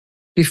 minutes.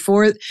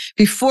 Before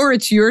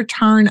it's your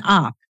turn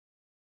up,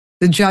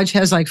 the judge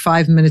has like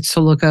 5 minutes to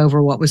look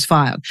over what was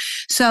filed.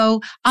 So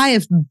I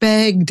have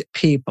begged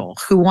people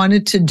who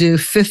wanted to do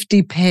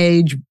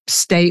 50-page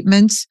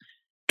statements,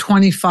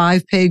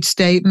 25-page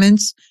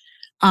statements.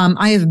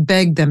 I have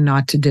begged them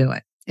not to do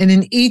it. And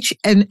in each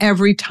and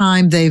every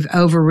time they've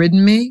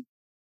overridden me,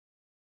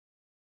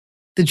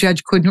 the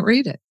judge couldn't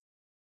read it.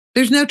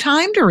 There's no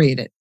time to read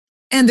it.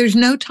 And there's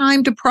no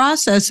time to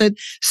process it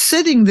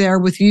sitting there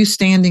with you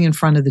standing in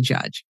front of the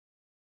judge.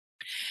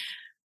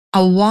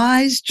 A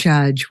wise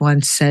judge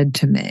once said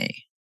to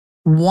me,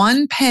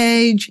 1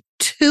 page,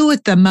 2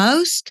 at the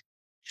most.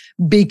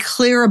 Be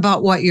clear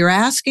about what you're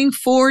asking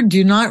for.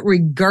 Do not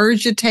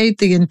regurgitate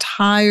the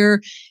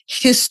entire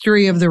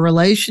history of the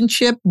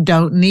relationship.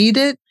 Don't need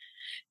it.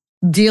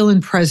 Deal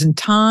in present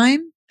time.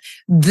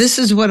 This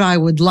is what I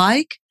would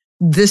like.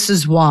 This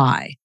is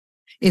why.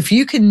 If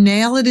you can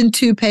nail it in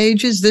 2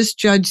 pages, this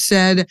judge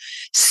said,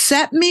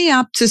 set me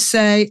up to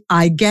say,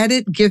 I get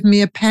it. Give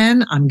me a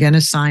pen. I'm going to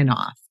sign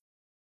off.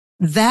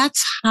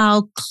 That's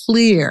how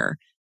clear,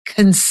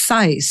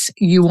 concise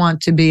you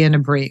want to be in a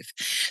brief.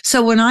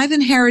 So when I've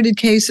inherited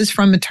cases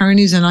from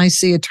attorneys and I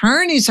see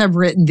attorneys have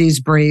written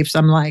these briefs,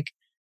 I'm like,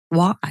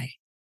 why?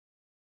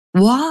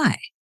 Why?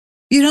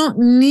 You don't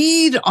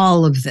need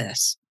all of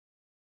this.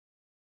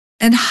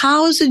 And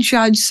how is a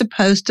judge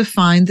supposed to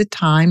find the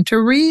time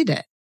to read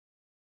it?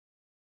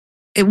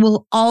 It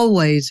will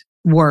always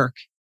work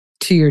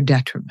to your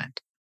detriment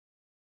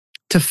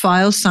to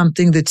file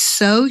something that's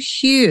so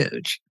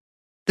huge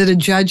that a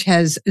judge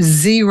has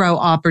zero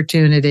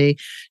opportunity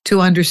to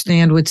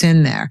understand what's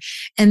in there.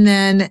 And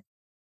then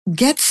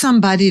get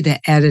somebody to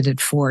edit it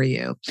for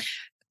you.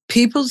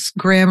 People's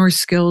grammar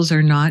skills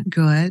are not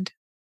good.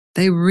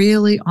 They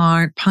really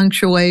aren't.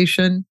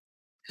 Punctuation,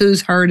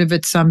 who's heard of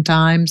it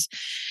sometimes?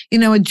 You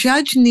know, a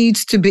judge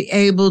needs to be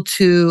able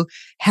to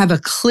have a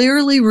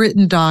clearly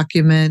written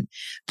document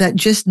that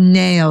just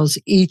nails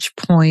each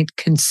point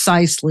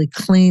concisely,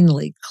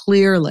 cleanly,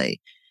 clearly.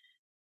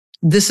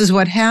 This is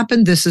what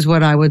happened. This is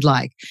what I would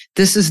like.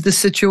 This is the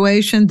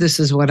situation. This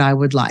is what I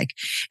would like.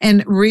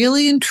 And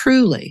really and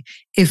truly,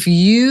 if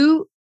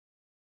you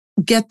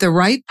get the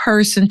right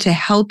person to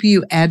help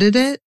you edit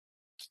it,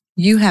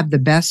 you have the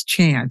best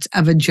chance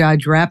of a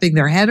judge wrapping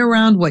their head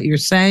around what you're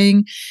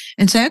saying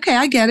and say, okay,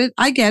 I get it.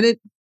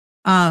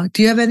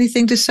 Do you have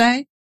anything to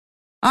say?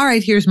 All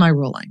right, here's my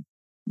ruling.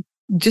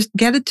 Just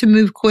get it to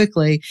move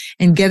quickly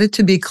and get it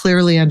to be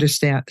clearly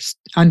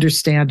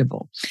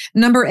understandable.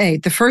 Number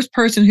 8, the first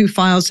person who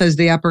files has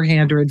the upper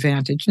hand or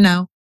advantage.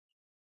 No,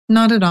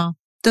 not at all.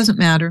 Doesn't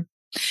matter.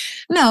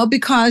 No,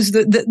 because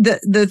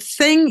the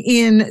thing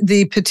in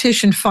the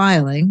petition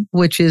filing,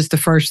 which is the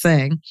first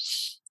thing,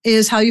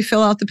 is how you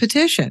fill out the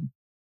petition.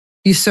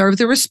 You serve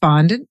the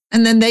respondent,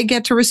 and then they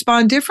get to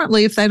respond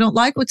differently if they don't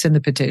like what's in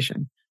the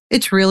petition.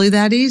 It's really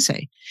that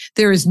easy.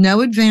 There is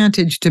no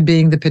advantage to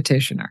being the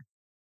petitioner.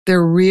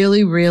 There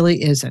really,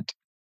 really isn't.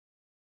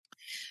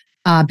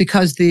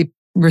 Because the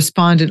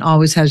respondent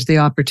always has the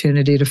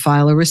opportunity to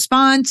file a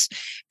response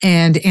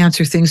and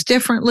answer things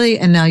differently,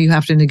 and now you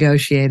have to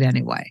negotiate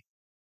anyway.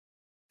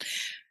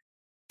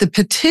 The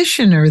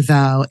petitioner,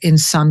 though, in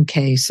some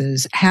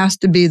cases, has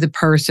to be the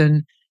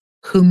person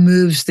who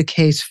moves the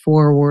case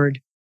forward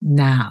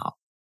now.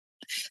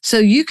 So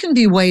you can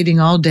be waiting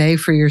all day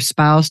for your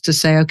spouse to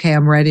say, okay,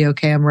 I'm ready.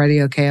 Okay, I'm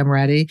ready. Okay, I'm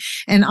ready.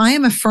 And I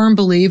am a firm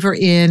believer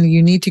in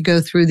you need to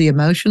go through the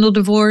emotional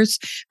divorce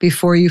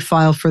before you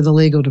file for the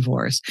legal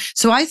divorce.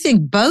 So I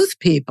think both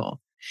people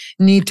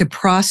need to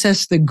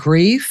process the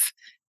grief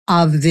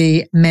of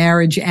the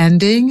marriage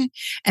ending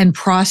and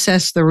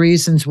process the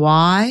reasons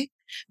why,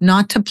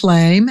 not to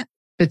blame,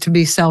 but to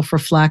be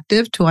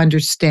self-reflective, to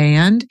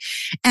understand,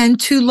 and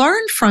to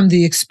learn from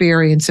the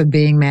experience of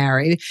being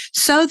married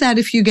so that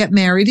if you get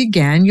married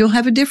again, you'll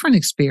have a different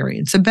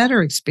experience, a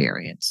better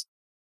experience.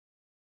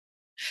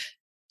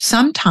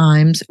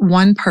 Sometimes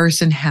one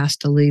person has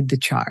to lead the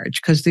charge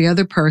because the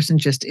other person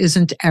just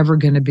isn't ever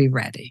going to be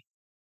ready.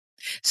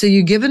 So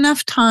you give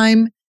enough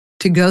time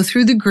to go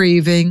through the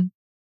grieving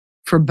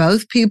for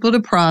both people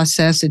to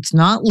process. It's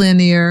not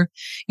linear.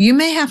 You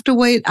may have to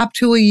wait up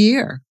to a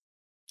year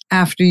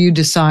after you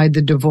decide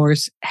the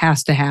divorce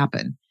has to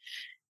happen.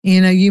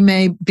 You know, you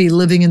may be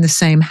living in the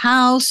same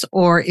house,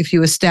 or if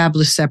you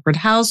establish separate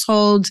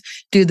households,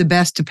 do the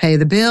best to pay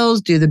the bills,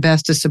 do the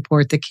best to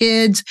support the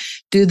kids,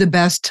 do the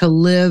best to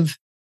live,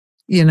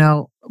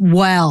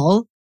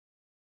 well,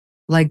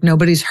 like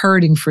nobody's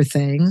hurting for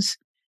things,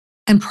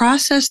 and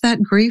process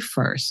that grief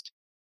first.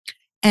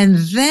 And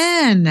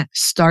then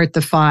start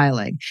the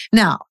filing.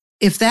 Now,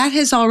 if that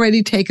has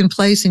already taken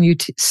place and you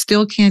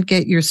still can't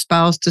get your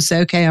spouse to say,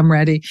 okay, I'm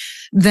ready,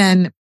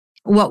 then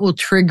what will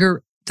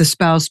trigger the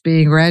spouse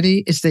being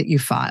ready is that you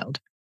filed.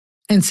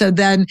 And so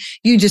then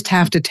you just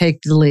have to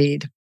take the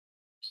lead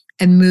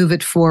and move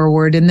it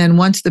forward. And then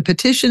once the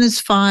petition is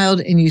filed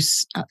and you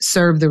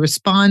serve the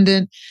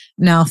respondent,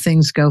 now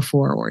things go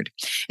forward.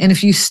 And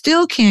if you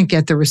still can't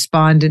get the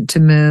respondent to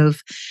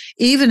move,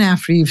 even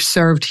after you've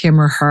served him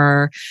or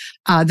her,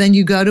 then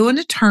you go to an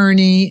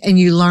attorney and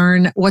you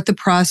learn what the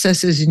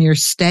process is in your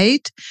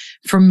state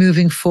for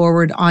moving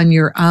forward on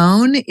your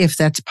own. If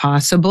that's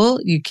possible,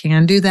 you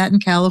can do that in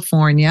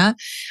California.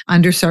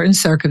 Under certain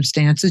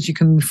circumstances, you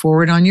can move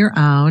forward on your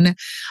own.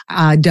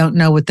 I don't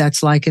know what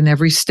that's like in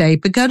every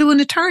state, but go to an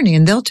attorney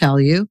and they'll tell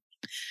you.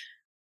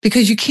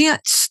 Because you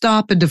can't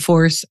stop a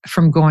divorce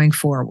from going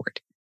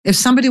forward. If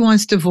somebody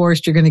wants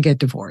divorced, you're going to get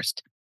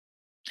divorced.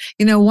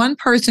 One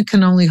person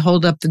can only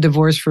hold up the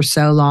divorce for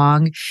so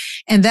long.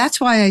 And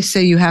that's why I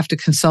say you have to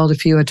consult a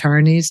few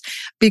attorneys,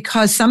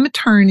 because some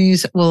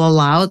attorneys will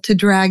allow it to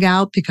drag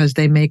out because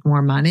they make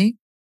more money.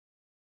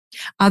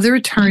 Other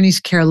attorneys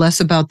care less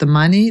about the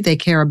money. They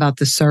care about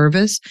the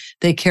service.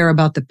 They care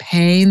about the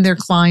pain their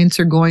clients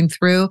are going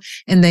through,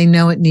 and they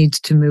know it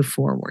needs to move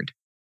forward.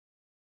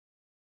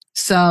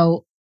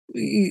 So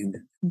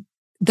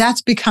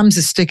that becomes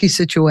a sticky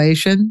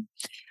situation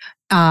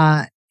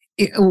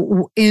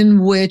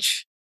in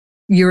which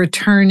your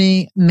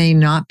attorney may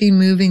not be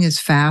moving as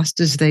fast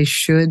as they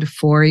should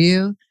for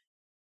you.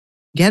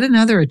 Get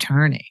another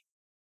attorney.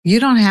 You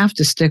don't have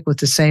to stick with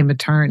the same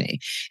attorney.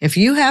 If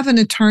you have an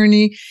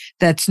attorney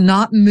that's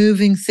not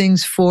moving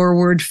things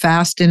forward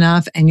fast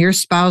enough and your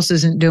spouse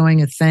isn't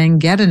doing a thing,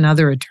 get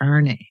another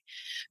attorney,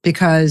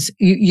 because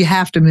you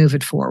have to move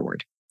it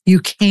forward. You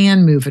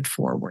can move it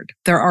forward.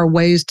 There are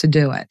ways to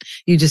do it.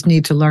 You just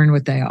need to learn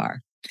what they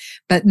are.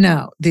 But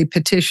no, the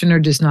petitioner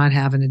does not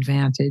have an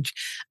advantage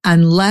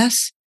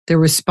unless the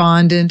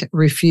respondent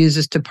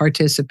refuses to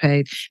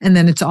participate. And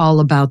then it's all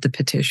about the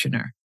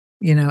petitioner,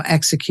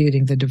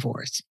 executing the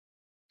divorce.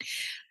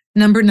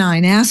 Number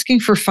 9,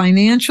 asking for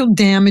financial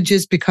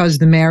damages because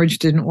the marriage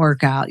didn't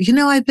work out.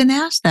 I've been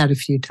asked that a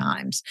few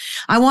times.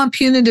 I want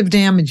punitive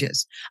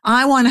damages.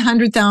 I want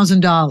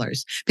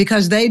 $100,000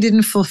 because they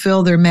didn't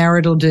fulfill their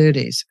marital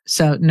duties.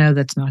 So no,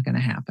 that's not going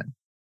to happen.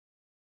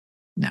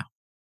 No.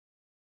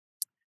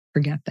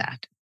 Forget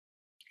that.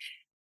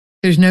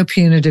 There's no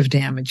punitive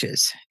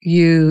damages.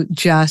 You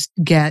just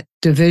get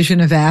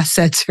division of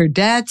assets or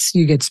debts.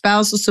 You get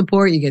spousal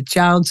support. You get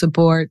child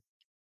support.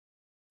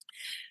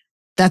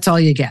 That's all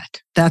you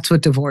get. That's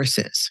what divorce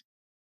is.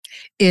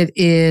 It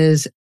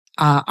is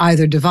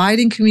either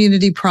dividing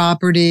community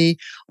property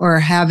or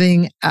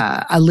having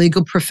a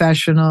legal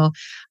professional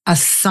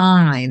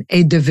assign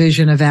a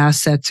division of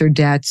assets or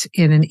debts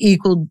in an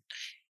equal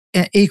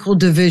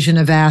division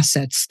of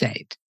assets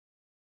state.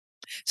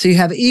 So you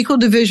have equal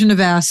division of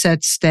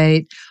assets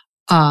state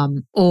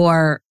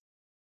or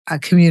a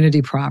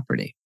community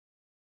property.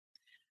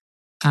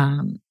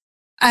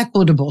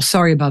 Equitable,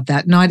 sorry about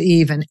that, not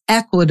even,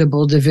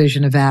 equitable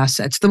division of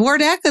assets. The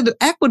word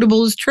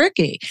equitable is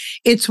tricky.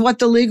 It's what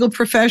the legal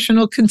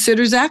professional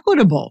considers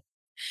equitable.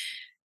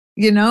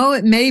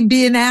 It may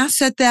be an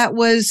asset that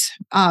was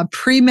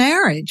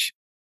pre-marriage,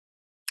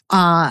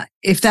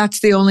 if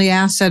that's the only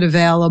asset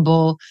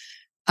available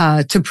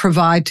to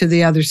provide to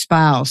the other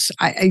spouse.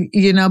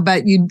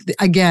 But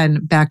again,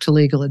 back to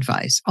legal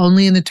advice.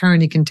 Only an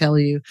attorney can tell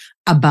you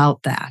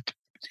about that.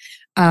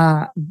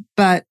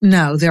 But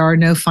no, there are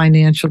no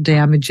financial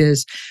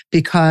damages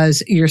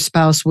because your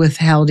spouse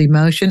withheld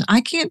emotion.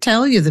 I can't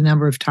tell you the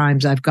number of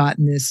times I've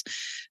gotten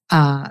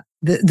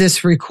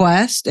this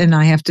request, and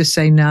I have to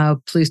say,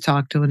 no, please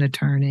talk to an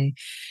attorney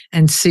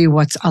and see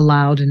what's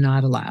allowed and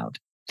not allowed.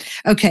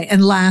 Okay.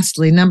 And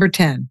lastly, number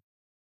 10,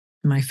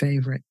 my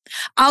favorite.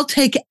 I'll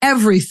take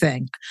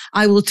everything.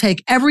 I will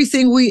take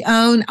everything we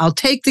own. I'll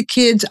take the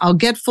kids. I'll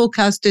get full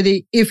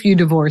custody if you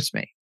divorce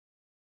me.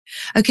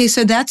 Okay,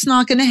 so that's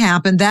not going to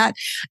happen. That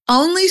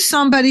only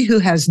somebody who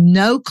has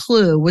no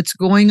clue what's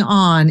going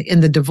on in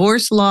the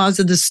divorce laws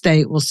of the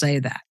state will say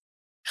that.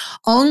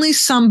 Only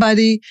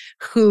somebody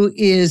who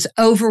is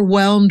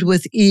overwhelmed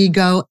with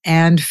ego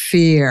and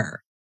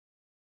fear.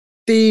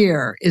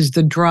 Fear is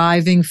the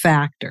driving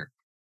factor.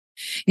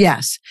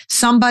 Yes,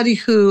 somebody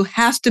who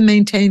has to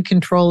maintain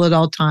control at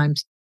all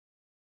times.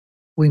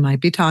 We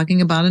might be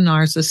talking about a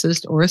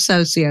narcissist or a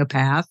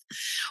sociopath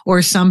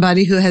or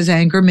somebody who has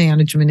anger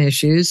management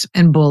issues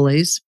and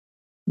bullies.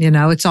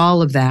 It's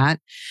all of that.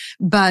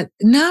 But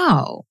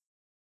no,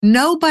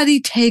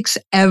 nobody takes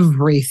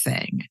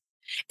everything.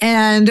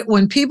 And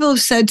when people have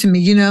said to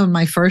me, in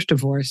my first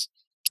divorce,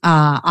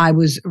 I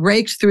was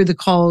raked through the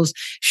coals,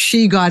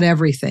 she got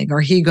everything or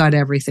he got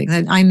everything.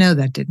 And I know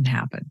that didn't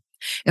happen.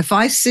 If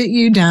I sit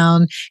you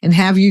down and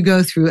have you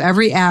go through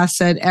every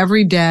asset,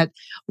 every debt,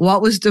 what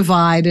was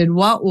divided,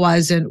 what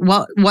wasn't,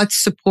 what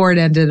support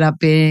ended up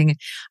being,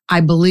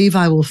 I believe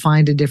I will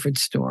find a different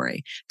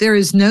story. There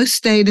is no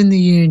state in the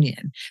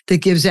union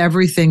that gives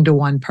everything to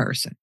one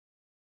person.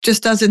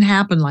 Just doesn't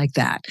happen like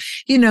that.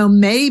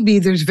 Maybe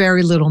there's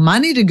very little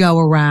money to go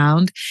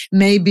around.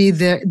 Maybe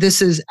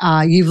this is,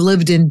 you've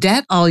lived in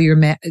debt all your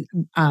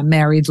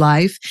married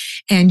life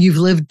and you've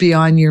lived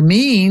beyond your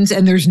means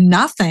and there's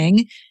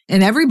nothing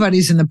and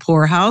everybody's in the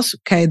poorhouse.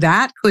 Okay,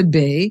 that could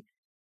be.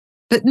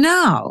 But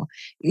no,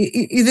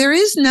 there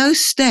is no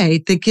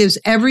state that gives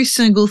every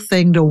single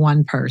thing to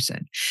one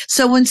person.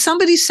 So when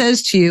somebody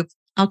says to you,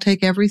 I'll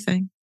take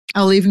everything,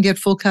 I'll even get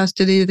full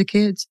custody of the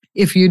kids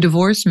if you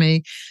divorce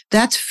me,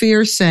 that's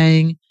fear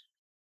saying,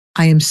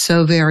 I am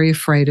so very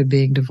afraid of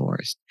being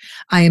divorced.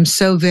 I am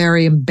so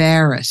very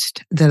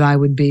embarrassed that I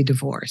would be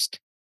divorced.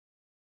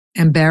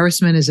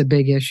 Embarrassment is a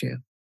big issue.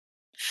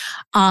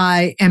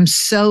 I am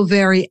so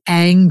very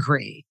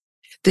angry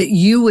that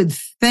you would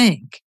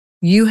think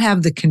you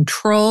have the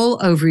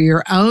control over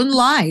your own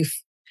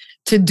life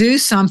to do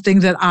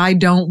something that I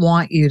don't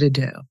want you to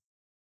do.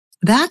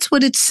 That's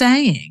what it's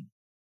saying.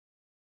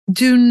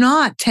 Do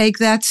not take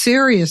that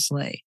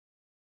seriously.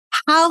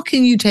 How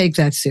can you take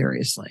that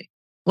seriously?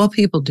 Well,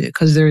 people do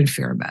because they're in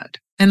fear mode.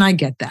 And I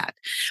get that.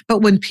 But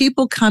when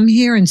people come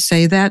here and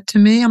say that to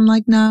me, I'm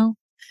like, no,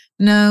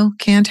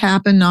 can't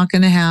happen, not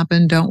going to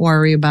happen. Don't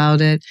worry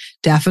about it.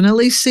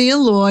 Definitely see a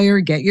lawyer,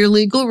 get your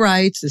legal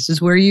rights. This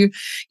is where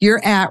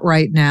you're at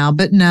right now.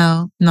 But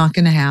no, not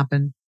going to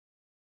happen.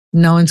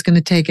 No one's going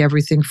to take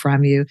everything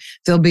from you.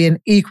 There'll be an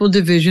equal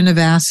division of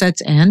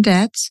assets and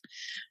debts.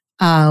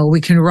 We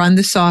can run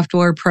the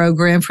software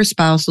program for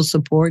spousal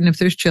support. And if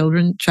there's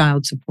children,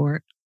 child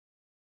support.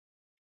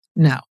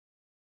 No.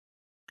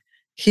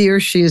 He or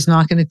she is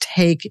not going to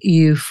take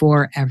you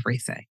for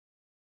everything.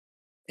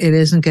 It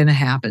isn't going to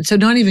happen. So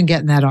don't even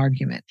get in that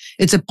argument.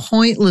 It's a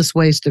pointless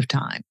waste of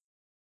time.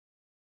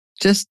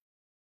 Just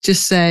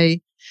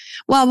say,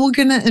 well, we're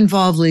going to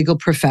involve legal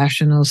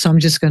professionals, so I'm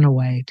just going to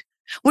wait.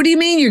 What do you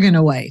mean you're going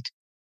to wait?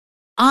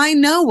 I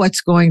know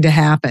what's going to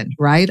happen,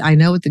 right? I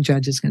know what the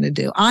judge is going to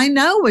do. I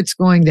know what's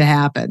going to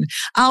happen.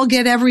 I'll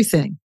get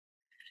everything.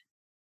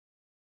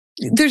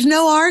 There's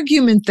no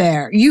argument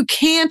there. You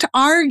can't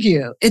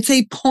argue. It's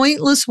a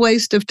pointless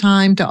waste of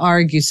time to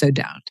argue, so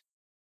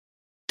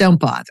don't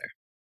bother.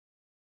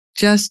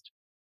 Just,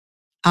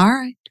 all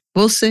right,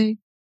 we'll see.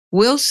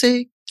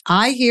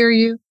 I hear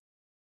you.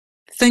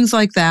 Things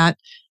like that.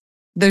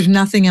 There's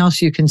nothing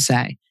else you can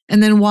say.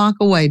 And then walk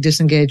away,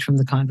 disengage from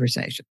the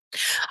conversation.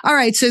 All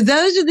right, so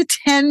those are the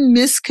 10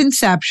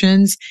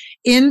 misconceptions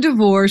in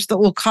divorce that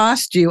will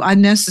cost you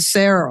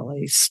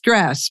unnecessarily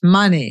stress,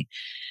 money,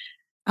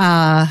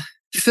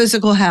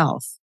 physical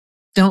health.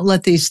 Don't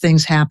let these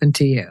things happen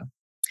to you.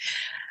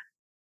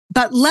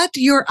 But let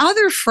your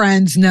other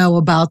friends know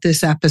about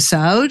this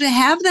episode.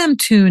 Have them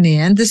tune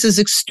in. This is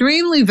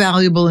extremely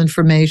valuable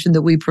information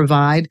that we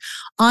provide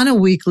on a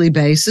weekly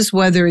basis,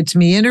 whether it's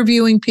me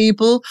interviewing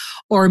people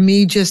or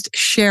me just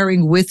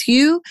sharing with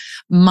you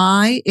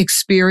my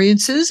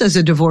experiences as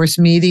a divorce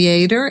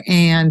mediator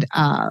and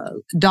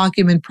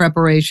document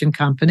preparation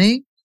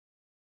company.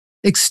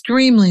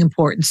 Extremely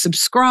important.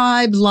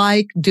 Subscribe,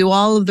 like, do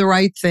all of the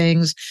right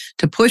things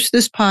to push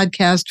this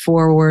podcast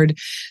forward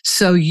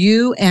so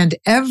you and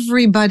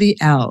everybody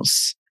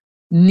else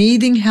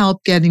needing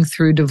help getting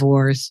through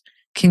divorce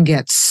can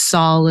get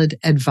solid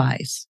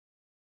advice.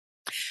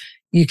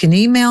 You can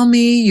email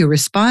me your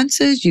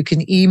responses. You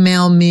can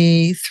email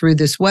me through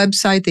this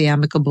website, the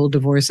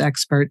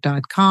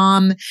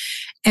amicableddivorceexpert.com,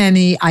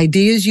 any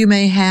ideas you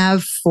may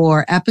have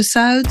for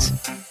episodes.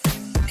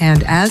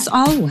 And as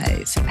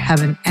always,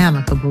 have an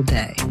amicable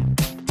day.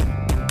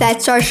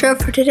 That's our show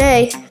for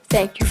today.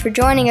 Thank you for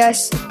joining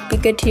us. Be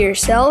good to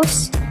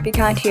yourselves, be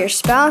kind to your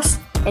spouse,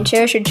 and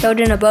cherish your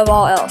children above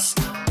all else.